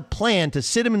was this a plan to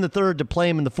sit him in the third to play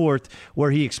him in the fourth,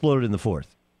 where he exploded in the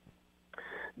fourth?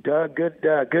 Doug, good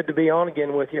to be on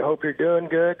again with you. Hope you're doing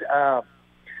good.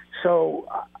 So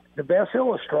the best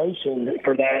illustration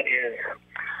for that is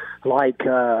like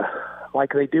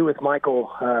they do with Michael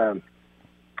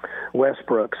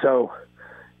Westbrook. So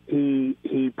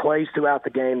he plays throughout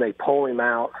the game. They pull him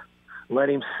out, let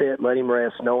him sit, let him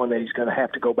rest, knowing that he's going to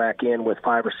have to go back in with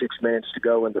 5 or 6 minutes to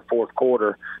go in the fourth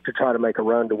quarter to try to make a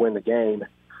run to win the game.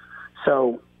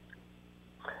 So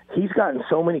he's gotten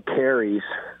so many carries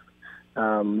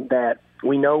that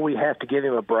we know we have to give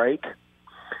him a break.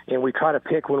 And we try to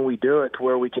pick when we do it to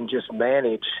where we can just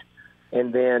manage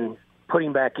and then put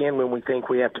him back in when we think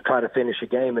we have to try to finish a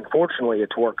game. And fortunately,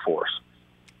 it's worked for us.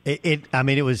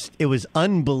 It was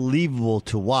unbelievable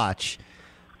to watch.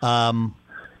 But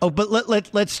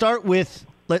let's start with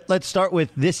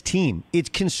this team. It's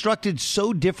constructed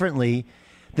so differently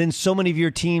than so many of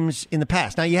your teams in the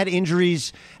past. Now, you had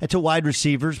injuries to wide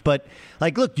receivers, but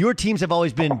look, your teams have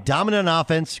always been dominant on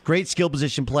offense, great skill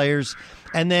position players,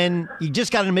 and then you just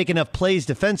got to make enough plays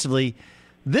defensively.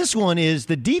 This one is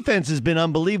the defense has been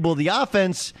unbelievable. The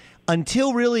offense,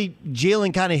 until really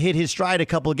Jaylen kind of hit his stride a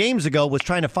couple of games ago, was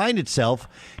trying to find itself.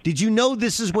 Did you know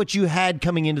this is what you had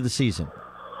coming into the season?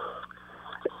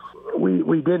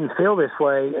 we didn't feel this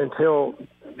way until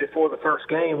before the first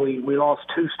game. We lost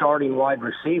 2 starting wide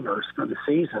receivers for the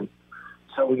season.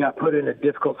 So we got put in a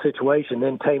difficult situation.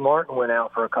 Then Tay Martin went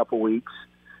out for a couple weeks.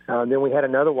 Then we had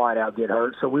another wideout get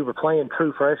hurt. So we were playing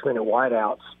true freshmen at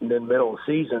wideouts in the middle of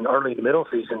the season, early in the middle of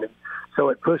the season. So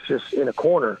it pushed us in a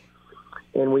corner.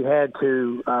 And we had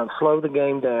to slow the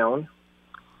game down.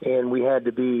 And we had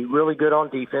to be really good on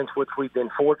defense, which we've been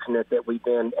fortunate that we've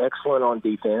been excellent on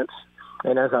defense.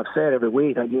 And as I've said every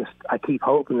week, I keep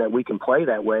hoping that we can play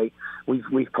that way.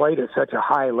 We've played at such a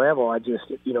high level. At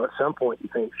some point you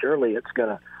think surely it's going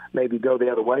to maybe go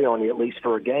the other way on you, at least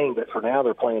for a game. But for now,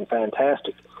 they're playing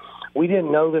fantastic. We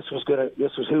didn't know this was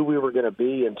who we were going to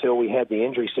be until we had the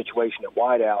injury situation at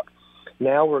wideout.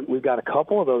 Now we've got a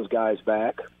couple of those guys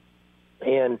back.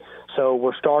 And so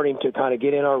we're starting to kind of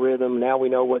get in our rhythm. Now we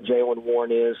know what Jalen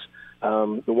Warren is.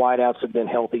 The wideouts have been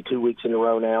healthy 2 weeks in a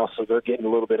row now, so they're getting a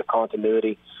little bit of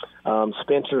continuity.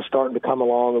 Spencer's starting to come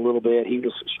along a little bit. He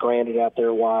was stranded out there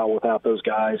a while without those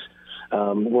guys.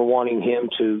 We're wanting him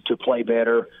to play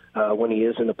better when he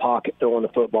is in the pocket throwing the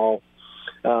football.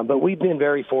 But we've been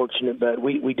very fortunate, but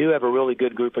we do have a really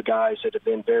good group of guys that have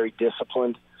been very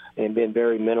disciplined and been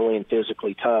very mentally and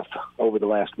physically tough over the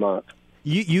last month.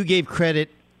 You gave credit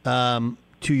to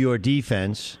your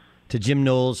defense, to Jim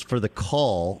Knowles, for the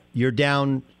call. You're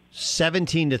down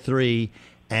 17-3,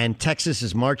 and Texas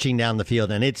is marching down the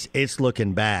field, and it's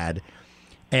looking bad.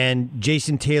 And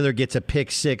Jason Taylor gets a pick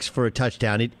 6 for a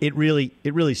touchdown. It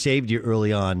really saved you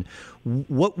early on.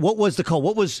 What was the call?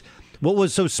 What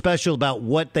was so special about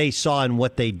what they saw and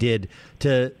what they did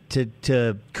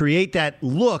to create that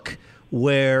look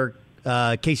where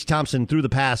Casey Thompson threw the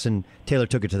pass and Taylor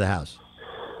took it to the house?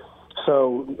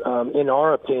 So, in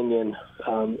our opinion,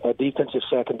 a defensive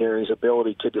secondary's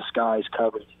ability to disguise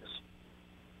coverages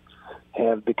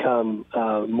have become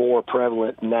more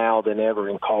prevalent now than ever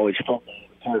in college football,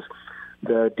 because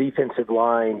the defensive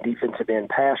end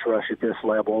pass rush at this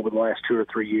level over the last 2 or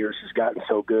 3 years has gotten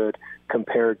so good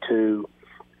compared to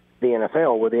the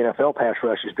NFL, where the NFL pass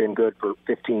rush has been good for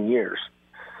 15 years.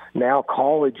 Now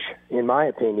college, in my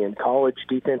opinion, college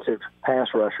defensive pass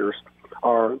rushers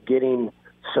are getting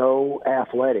so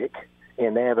athletic,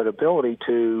 and they have an ability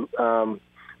to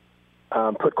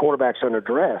put quarterbacks under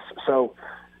duress. So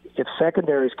if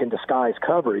secondaries can disguise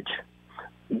coverage,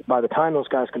 by the time those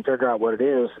guys can figure out what it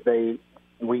is,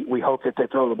 we hope that they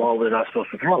throw the ball where they're not supposed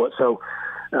to throw it. So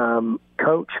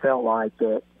Coach felt like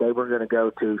that they were going to go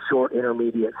to short,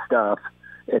 intermediate stuff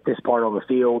at this part on the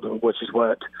field, which is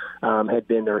what had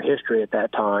been their history at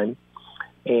that time.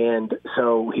 And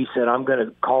so he said, I'm going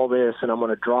to call this, and I'm going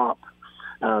to drop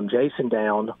Jason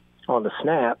down on the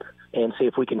snap and see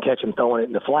if we can catch him throwing it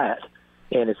in the flat.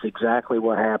 And it's exactly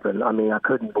what happened. I mean, I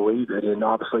couldn't believe it. And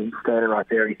obviously, he's standing right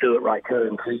there. He threw it right to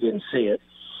him because he didn't see it,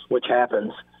 which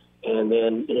happens. And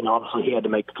then, obviously, he had to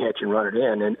make the catch and run it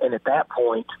in. And at that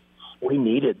point, we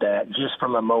needed that. Just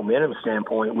from a momentum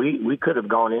standpoint, we could have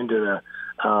gone into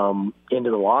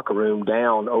the locker room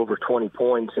down over 20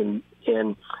 points and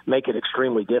make it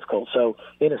extremely difficult. So,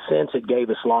 in a sense, it gave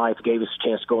us life, gave us a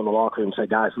chance to go in the locker room and say,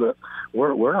 guys, look,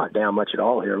 we're not down much at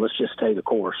all here. Let's just stay the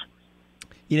course.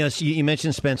 So you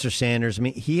mentioned Spencer Sanders. I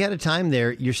mean, he had a time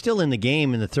there. You're still in the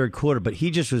game in the third quarter, but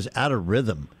he just was out of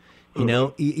rhythm.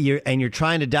 You're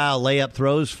trying to dial layup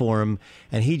throws for him,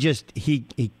 and he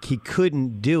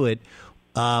couldn't do it.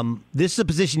 This is a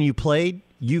position you played.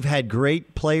 You've had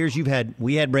great players.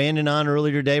 We had Brandon on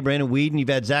earlier today, Brandon Whedon. You've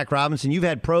had Zach Robinson. You've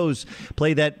had pros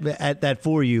play that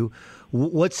for you.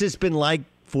 What's this been like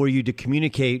for you to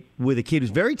communicate with a kid who's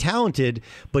very talented,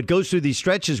 but goes through these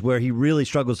stretches where he really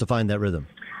struggles to find that rhythm?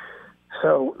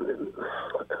 So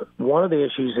one of the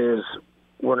issues is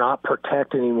we're not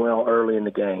protecting him well early in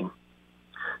the game.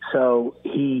 So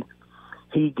he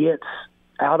gets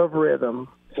out of rhythm,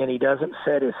 and he doesn't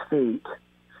set his feet,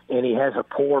 and he has a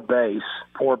poor base,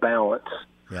 poor balance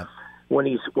when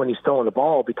he's throwing the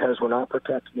ball, because we're not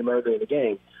protecting him early in the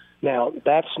game. Now,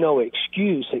 that's no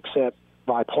excuse, except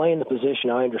by playing the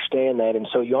position, I understand that, and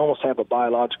so you almost have a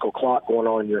biological clock going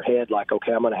on in your head, like,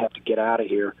 okay, I'm going to have to get out of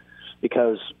here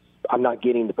because I'm not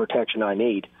getting the protection I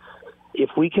need. If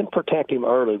we can protect him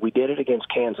early, we did it against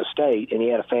Kansas State, and he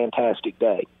had a fantastic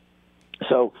day.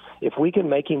 So if we can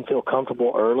make him feel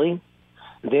comfortable early,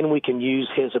 then we can use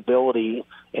his ability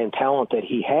and talent that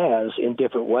he has in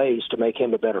different ways to make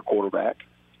him a better quarterback.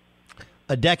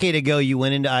 A decade ago, you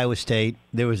went into Iowa State.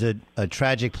 There was a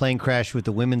tragic plane crash with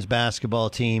the women's basketball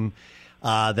team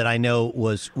that I know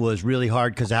was really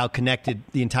hard because of how connected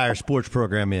the entire sports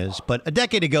program is. But a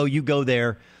decade ago, you go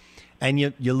there, and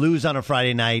you lose on a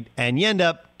Friday night, and you end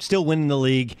up still winning the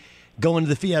league, going to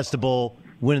the Fiesta Bowl,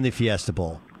 winning the Fiesta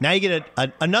Bowl. Now you get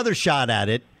another shot at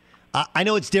it. I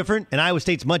know it's different, and Iowa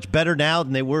State's much better now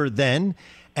than they were then,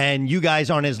 and you guys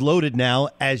aren't as loaded now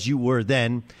as you were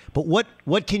then. But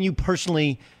what can you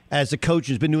personally, as a coach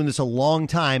who's been doing this a long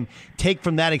time, take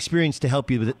from that experience to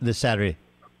help you this Saturday?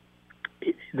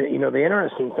 The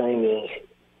interesting thing is,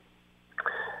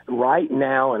 right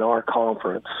now in our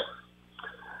conference,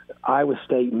 Iowa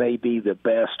State may be the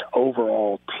best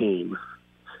overall team,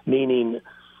 meaning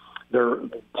they're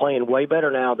playing way better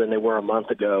now than they were a month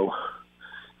ago.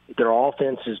 Their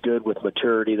offense is good with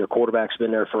maturity. Their quarterback's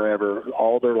been there forever.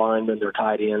 All their linemen, their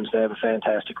tight ends, they have a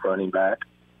fantastic running back.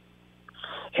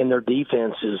 And their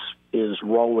defense is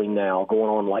rolling now, going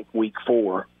on like week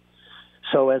 4.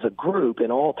 So as a group,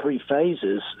 in all 3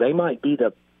 phases, they might be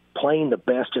playing the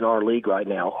best in our league right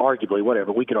now, arguably,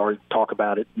 whatever. We could already talk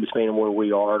about it, depending on where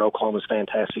we are. And Oklahoma's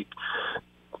fantastic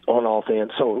on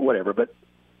offense, so whatever. But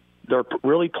they're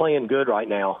really playing good right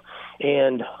now.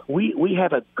 And we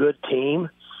have a good team.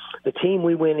 The team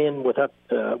we went in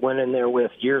there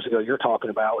with years ago, you're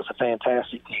talking about, was a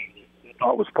fantastic team. I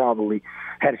thought was probably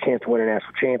had a chance to win a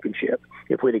national championship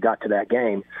if we'd have got to that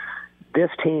game. This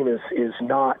team is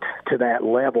not to that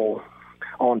level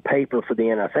on paper for the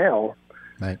NFL,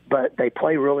 right, but they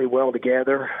play really well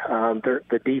together.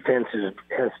 The defense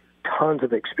has tons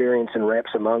of experience and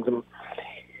reps among them.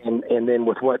 And then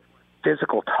with what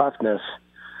physical toughness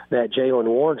that Jalen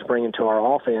Warren's bringing to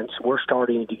our offense, we're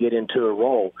starting to get into a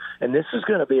roll. And this is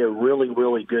going to be a really,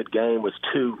 really good game with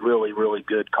 2 really, really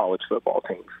good college football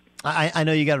teams. I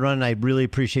know you got to run, and I really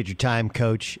appreciate your time,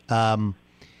 Coach.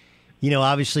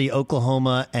 Obviously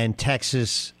Oklahoma and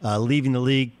Texas leaving the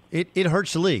league, it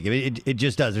hurts the league. I mean, it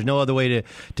just does. There's no other way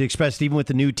to express it, even with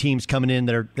the new teams coming in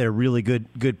that are really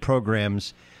good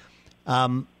programs.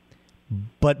 But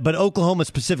Oklahoma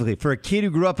specifically, for a kid who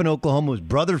grew up in Oklahoma, whose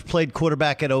brothers played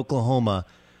quarterback at Oklahoma,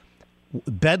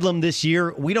 Bedlam this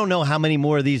year, we don't know how many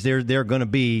more of these there are going to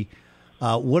be.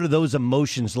 What are those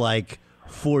emotions like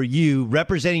for you,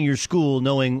 representing your school,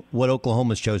 knowing what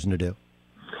Oklahoma's chosen to do?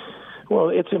 Well,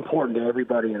 it's important to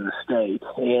everybody in the state,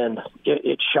 and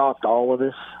it shocked all of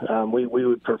us. We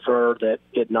would prefer that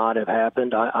it not have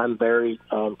happened. I'm very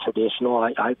traditional.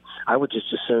 I would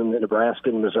just assume that Nebraska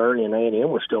and Missouri and A&M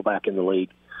were still back in the league,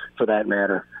 for that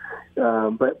matter.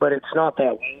 But it's not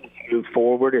that we move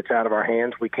forward. It's out of our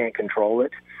hands. We can't control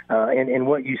it. And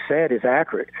what you said is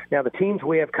accurate. Now, the teams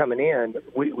we have coming in,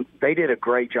 they did a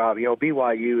great job.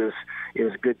 BYU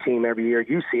is a good team every year.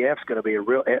 UCF's going to be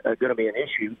going to be an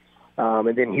issue.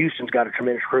 And then Houston's got a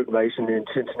tremendous recruit base, and then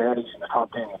Cincinnati's in the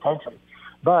top 10 in the country.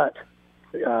 But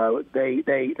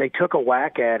they took a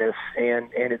whack at us, and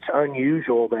it's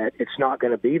unusual that it's not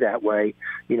going to be that way.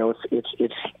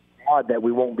 It's odd that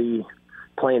we won't be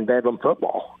playing Bedlam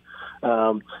football.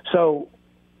 So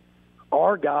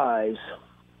our guys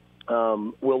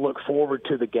will look forward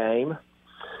to the game.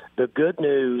 The good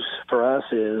news for us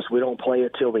is we don't play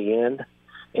it till the end,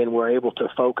 and we're able to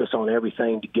focus on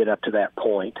everything to get up to that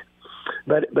point.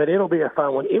 But it'll be a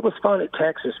fun one. It was fun at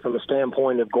Texas from the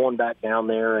standpoint of going back down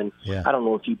there, and I don't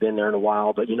know if you've been there in a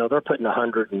while, but they're putting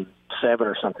 107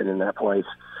 or something in that place.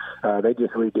 They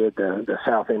just redid the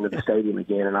south end of the stadium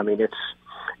again, and I mean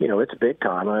it's big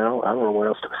time. I don't know what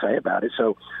else to say about it.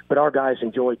 So, but our guys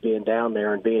enjoyed being down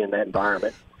there and being in that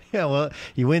environment. Yeah, well,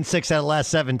 you win 6 out of the last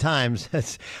 7 times.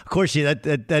 Of course,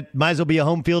 that might as well be a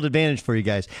home field advantage for you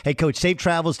guys. Hey, Coach, safe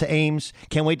travels to Ames.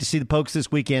 Can't wait to see the Pokes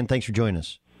this weekend. Thanks for joining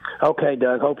us. Okay,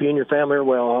 Doug. Hope you and your family are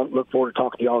well. I look forward to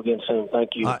talking to you all again soon.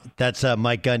 Thank you. That's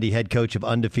Mike Gundy, head coach of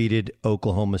undefeated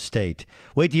Oklahoma State.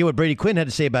 Wait to hear what Brady Quinn had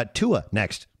to say about Tua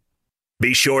next.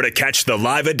 Be sure to catch the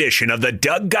live edition of the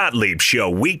Doug Gottlieb Show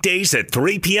weekdays at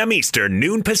 3 p.m. Eastern,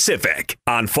 noon Pacific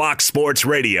on Fox Sports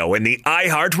Radio and the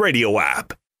iHeartRadio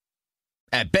app.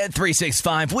 At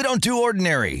Bet365, we don't do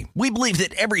ordinary. We believe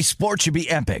that every sport should be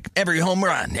epic. Every home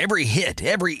run, every hit,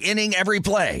 every inning, every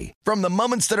play. From the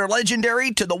moments that are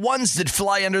legendary to the ones that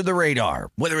fly under the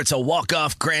radar. Whether it's a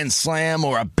walk-off grand slam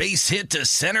or a base hit to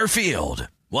center field.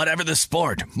 Whatever the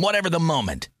sport, whatever the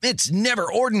moment. It's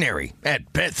never ordinary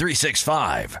at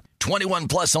Bet365. 21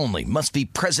 plus only. Must be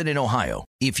present in Ohio.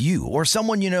 If you or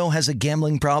someone you know has a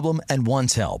gambling problem and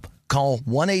wants help, call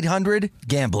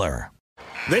 1-800-GAMBLER.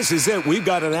 This is it. We've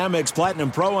got an Amex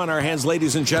Platinum Pro on our hands,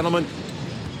 ladies and gentlemen.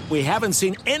 We haven't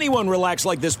seen anyone relax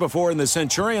like this before in the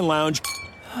Centurion Lounge.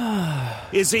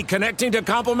 Is he connecting to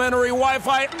complimentary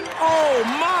Wi-Fi? Oh,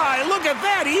 my. Look at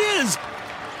that. He is.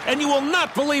 And you will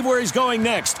not believe where he's going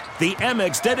next. The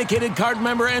Amex dedicated card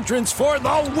member entrance for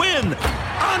the win.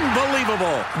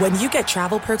 Unbelievable. When you get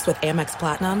travel perks with Amex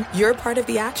Platinum, you're part of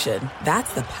the action.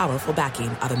 That's the powerful backing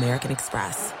of American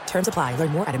Express. Terms apply. Learn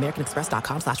more at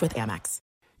americanexpress.com/withAmex.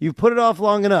 You've put it off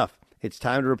long enough. It's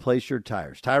time to replace your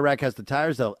tires. Tire Rack has the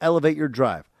tires that'll elevate your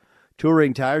drive.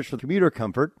 Touring tires for commuter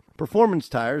comfort, performance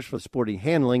tires for sporty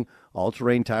handling,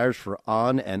 all-terrain tires for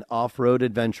on- and off-road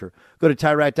adventure. Go to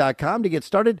TireRack.com to get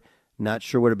started. Not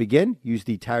sure where to begin? Use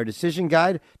the Tire Decision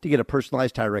Guide to get a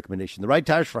personalized tire recommendation. The right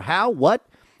tires for how, what,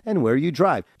 and where you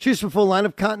drive. Choose from a full line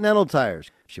of Continental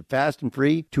tires. Ship fast and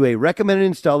free to a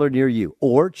recommended installer near you.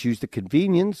 Or choose the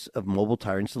convenience of mobile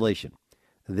tire installation.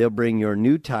 They'll bring your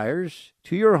new tires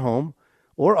to your home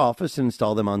or office and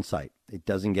install them on site. It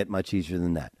doesn't get much easier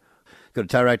than that. Go to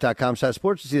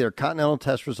TireRack.com/sports to see their Continental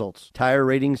test results, tire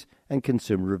ratings, and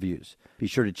consumer reviews. Be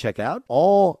sure to check out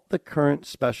all the current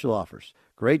special offers.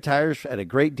 Great tires at a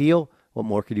great deal. What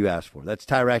more could you ask for? That's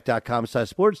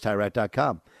TireRack.com/sports,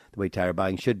 TireRack.com, the way tire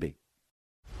buying should be.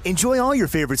 Enjoy all your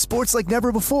favorite sports like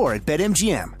never before at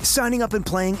BetMGM. Signing up and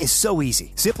playing is so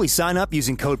easy. Simply sign up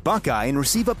using code Buckeye and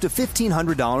receive up to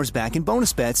 $1,500 back in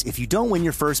bonus bets if you don't win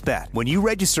your first bet. When you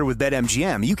register with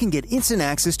BetMGM, you can get instant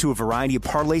access to a variety of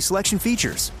parlay selection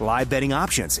features, live betting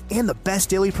options, and the best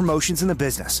daily promotions in the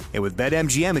business. And with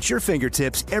BetMGM at your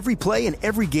fingertips, every play and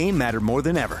every game matter more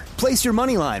than ever. Place your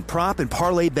moneyline, prop, and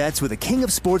parlay bets with the king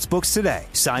of sportsbooks today.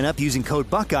 Sign up using code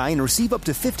Buckeye and receive up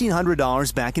to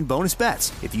 $1,500 back in bonus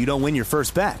bets if you don't win your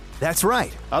first bet. That's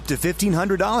right, up to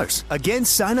 $1,500. Again,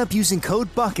 sign up using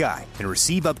code Buckeye and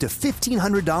receive up to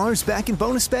 $1,500 back in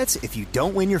bonus bets if you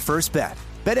don't win your first bet.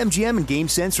 BetMGM and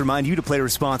GameSense remind you to play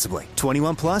responsibly.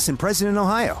 21 plus and present in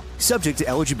Ohio. Subject to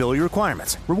eligibility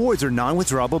requirements. Rewards are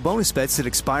non-withdrawable bonus bets that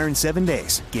expire in 7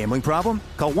 days. Gambling problem?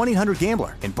 Call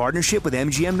 1-800-GAMBLER in partnership with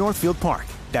MGM Northfield Park.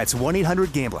 That's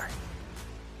 1-800-GAMBLER.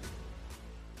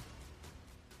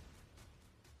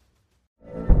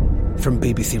 From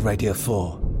BBC Radio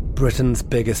 4, Britain's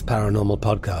biggest paranormal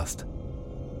podcast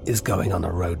is going on a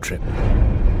road trip.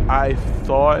 I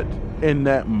thought in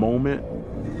that moment,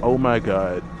 oh my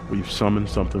God, we've summoned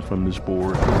something from this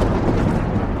board.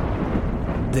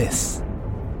 This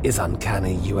is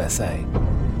Uncanny USA.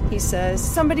 He says,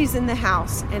 somebody's in the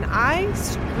house, and I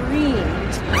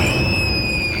screamed.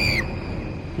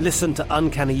 Listen to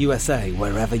Uncanny USA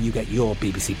wherever you get your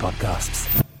BBC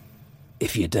podcasts,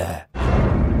 if you dare.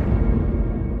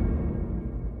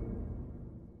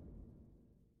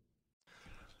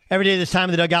 Every day this time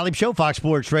of the Doug Gottlieb Show, Fox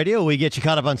Sports Radio, we get you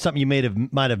caught up on something you might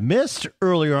have missed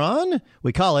earlier on.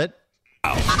 We call it...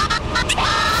 What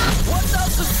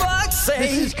does the fox say?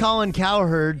 This is Colin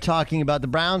Cowherd talking about the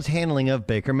Browns' handling of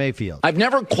Baker Mayfield. I've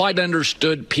never quite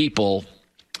understood people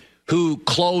who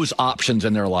close options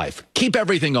in their life. Keep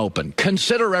everything open.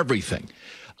 Consider everything.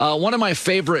 One of my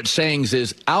favorite sayings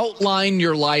is, outline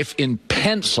your life in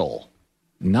pencil,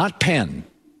 not pen.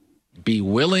 Be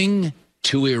willing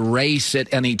to erase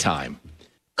at any time.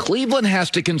 Cleveland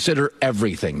has to consider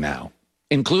everything now,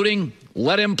 including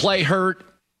let him play hurt.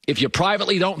 If you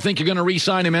privately don't think you're going to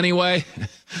re-sign him anyway,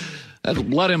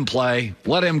 let him play,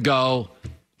 let him go.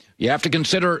 You have to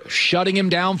consider shutting him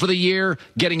down for the year,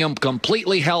 getting him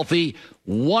completely healthy,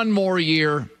 one more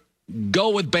year, go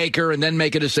with Baker, and then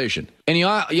make a decision. And you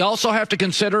also have to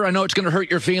consider, I know it's going to hurt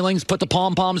your feelings, put the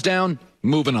pom-poms down,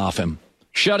 moving off him.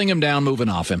 Shutting him down, moving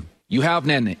off him. You have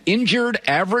an injured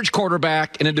average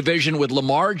quarterback in a division with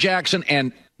Lamar Jackson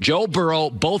and Joe Burrow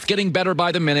both getting better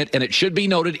by the minute, and it should be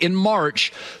noted in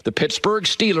March, the Pittsburgh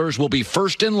Steelers will be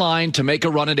first in line to make a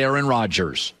run at Aaron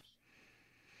Rodgers.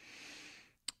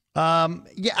 Yeah,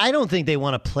 I don't think they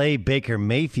want to play Baker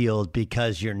Mayfield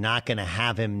because you're not going to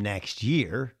have him next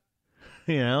year,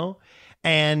 you know?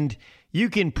 And you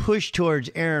can push towards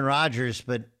Aaron Rodgers,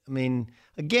 but, I mean,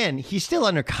 again, he's still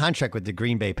under contract with the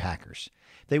Green Bay Packers.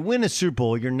 They win a Super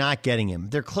Bowl, you're not getting him.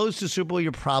 They're close to Super Bowl,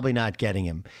 you're probably not getting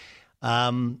him.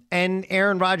 And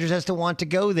Aaron Rodgers has to want to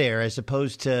go there as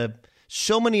opposed to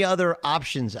so many other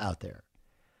options out there.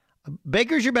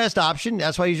 Baker's your best option.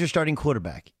 That's why he's your starting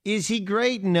quarterback. Is he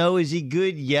great? No. Is he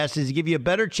good? Yes. Does he give you a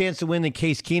better chance to win than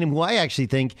Case Keenum, who I actually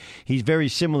think he's very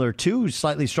similar to,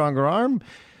 slightly stronger arm?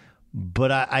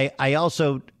 But I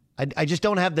just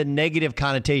don't have the negative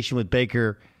connotation with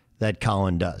Baker that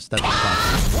Colin does. That's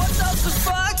what what does the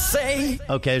fox say?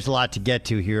 Okay, there's a lot to get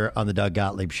to here on the Doug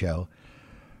Gottlieb Show.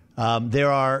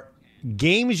 There are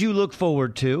games you look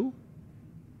forward to,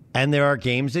 and there are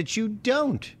games that you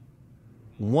don't.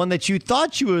 One that you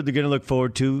thought you were going to look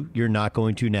forward to, you're not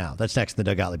going to now. That's next in the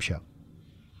Doug Gottlieb Show.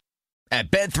 At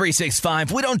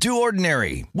Bet365, we don't do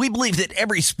ordinary. We believe that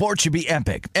every sport should be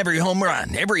epic. Every home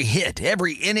run, every hit,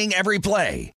 every inning, every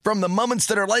play. From the moments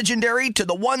that are legendary to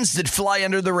the ones that fly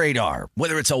under the radar.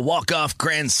 Whether it's a walk-off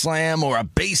grand slam or a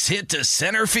base hit to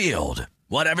center field.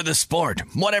 Whatever the sport,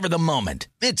 whatever the moment,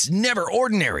 it's never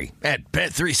ordinary at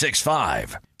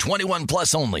Bet365. 21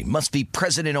 plus only. Must be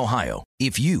present in Ohio.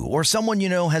 If you or someone you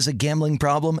know has a gambling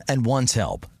problem and wants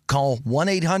help, call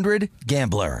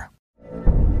 1-800-GAMBLER.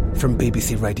 From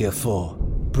BBC Radio 4,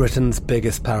 Britain's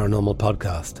biggest paranormal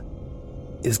podcast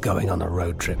is going on a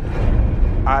road trip.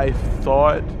 I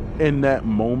thought in that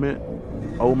moment,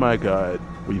 oh my God,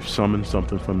 we've summoned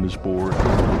something from this board.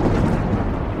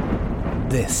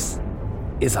 This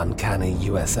is Uncanny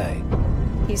USA.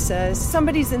 He says,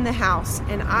 somebody's in the house,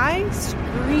 and I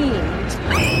screamed.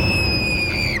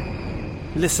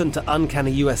 Listen to Uncanny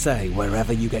USA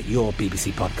wherever you get your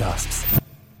BBC podcasts,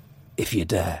 if you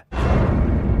dare.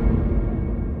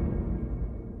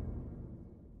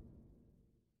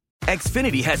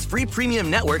 Xfinity has free premium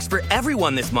networks for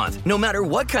everyone this month, no matter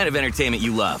what kind of entertainment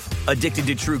you love. Addicted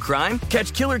to true crime?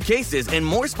 Catch killer cases and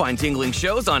more spine-tingling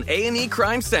shows on A&E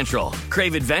Crime Central.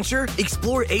 Crave adventure?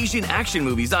 Explore Asian action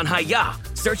movies on Hi-Ya.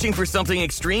 Searching for something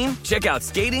extreme? Check out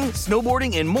skating,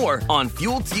 snowboarding, and more on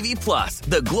Fuel TV Plus,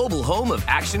 the global home of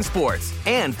action sports.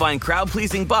 And find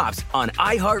crowd-pleasing bops on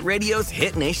iHeartRadio's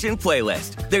Hit Nation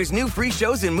playlist. There's new free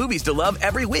shows and movies to love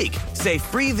every week. Say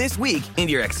free this week in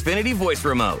your Xfinity voice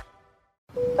remote.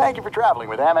 Thank you for traveling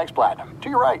with Amex Platinum. To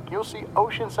your right, you'll see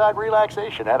oceanside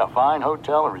relaxation at a fine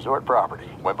hotel and resort property.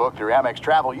 When booked through Amex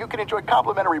Travel, you can enjoy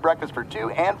complimentary breakfast for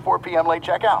 2 and 4 p.m. late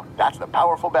checkout. That's the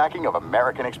powerful backing of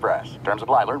American Express. Terms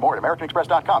apply. Learn more at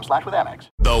americanexpress.com/withAmex.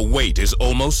 The wait is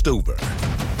almost over.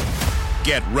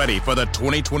 Get ready for the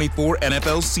 2024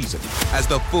 NFL season as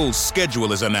the full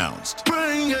schedule is announced.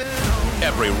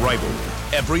 Every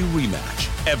rivalry, every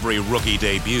rematch, every rookie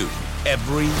debut,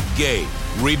 every game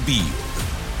revealed.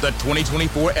 The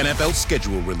 2024 NFL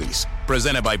schedule release,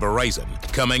 presented by Verizon,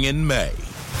 coming in May.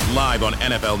 Live on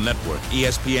NFL Network,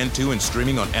 ESPN2, and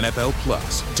streaming on NFL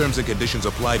Plus. Terms and conditions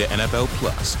apply to NFL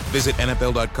Plus. Visit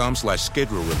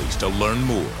NFL.com/schedule release to learn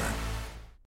more.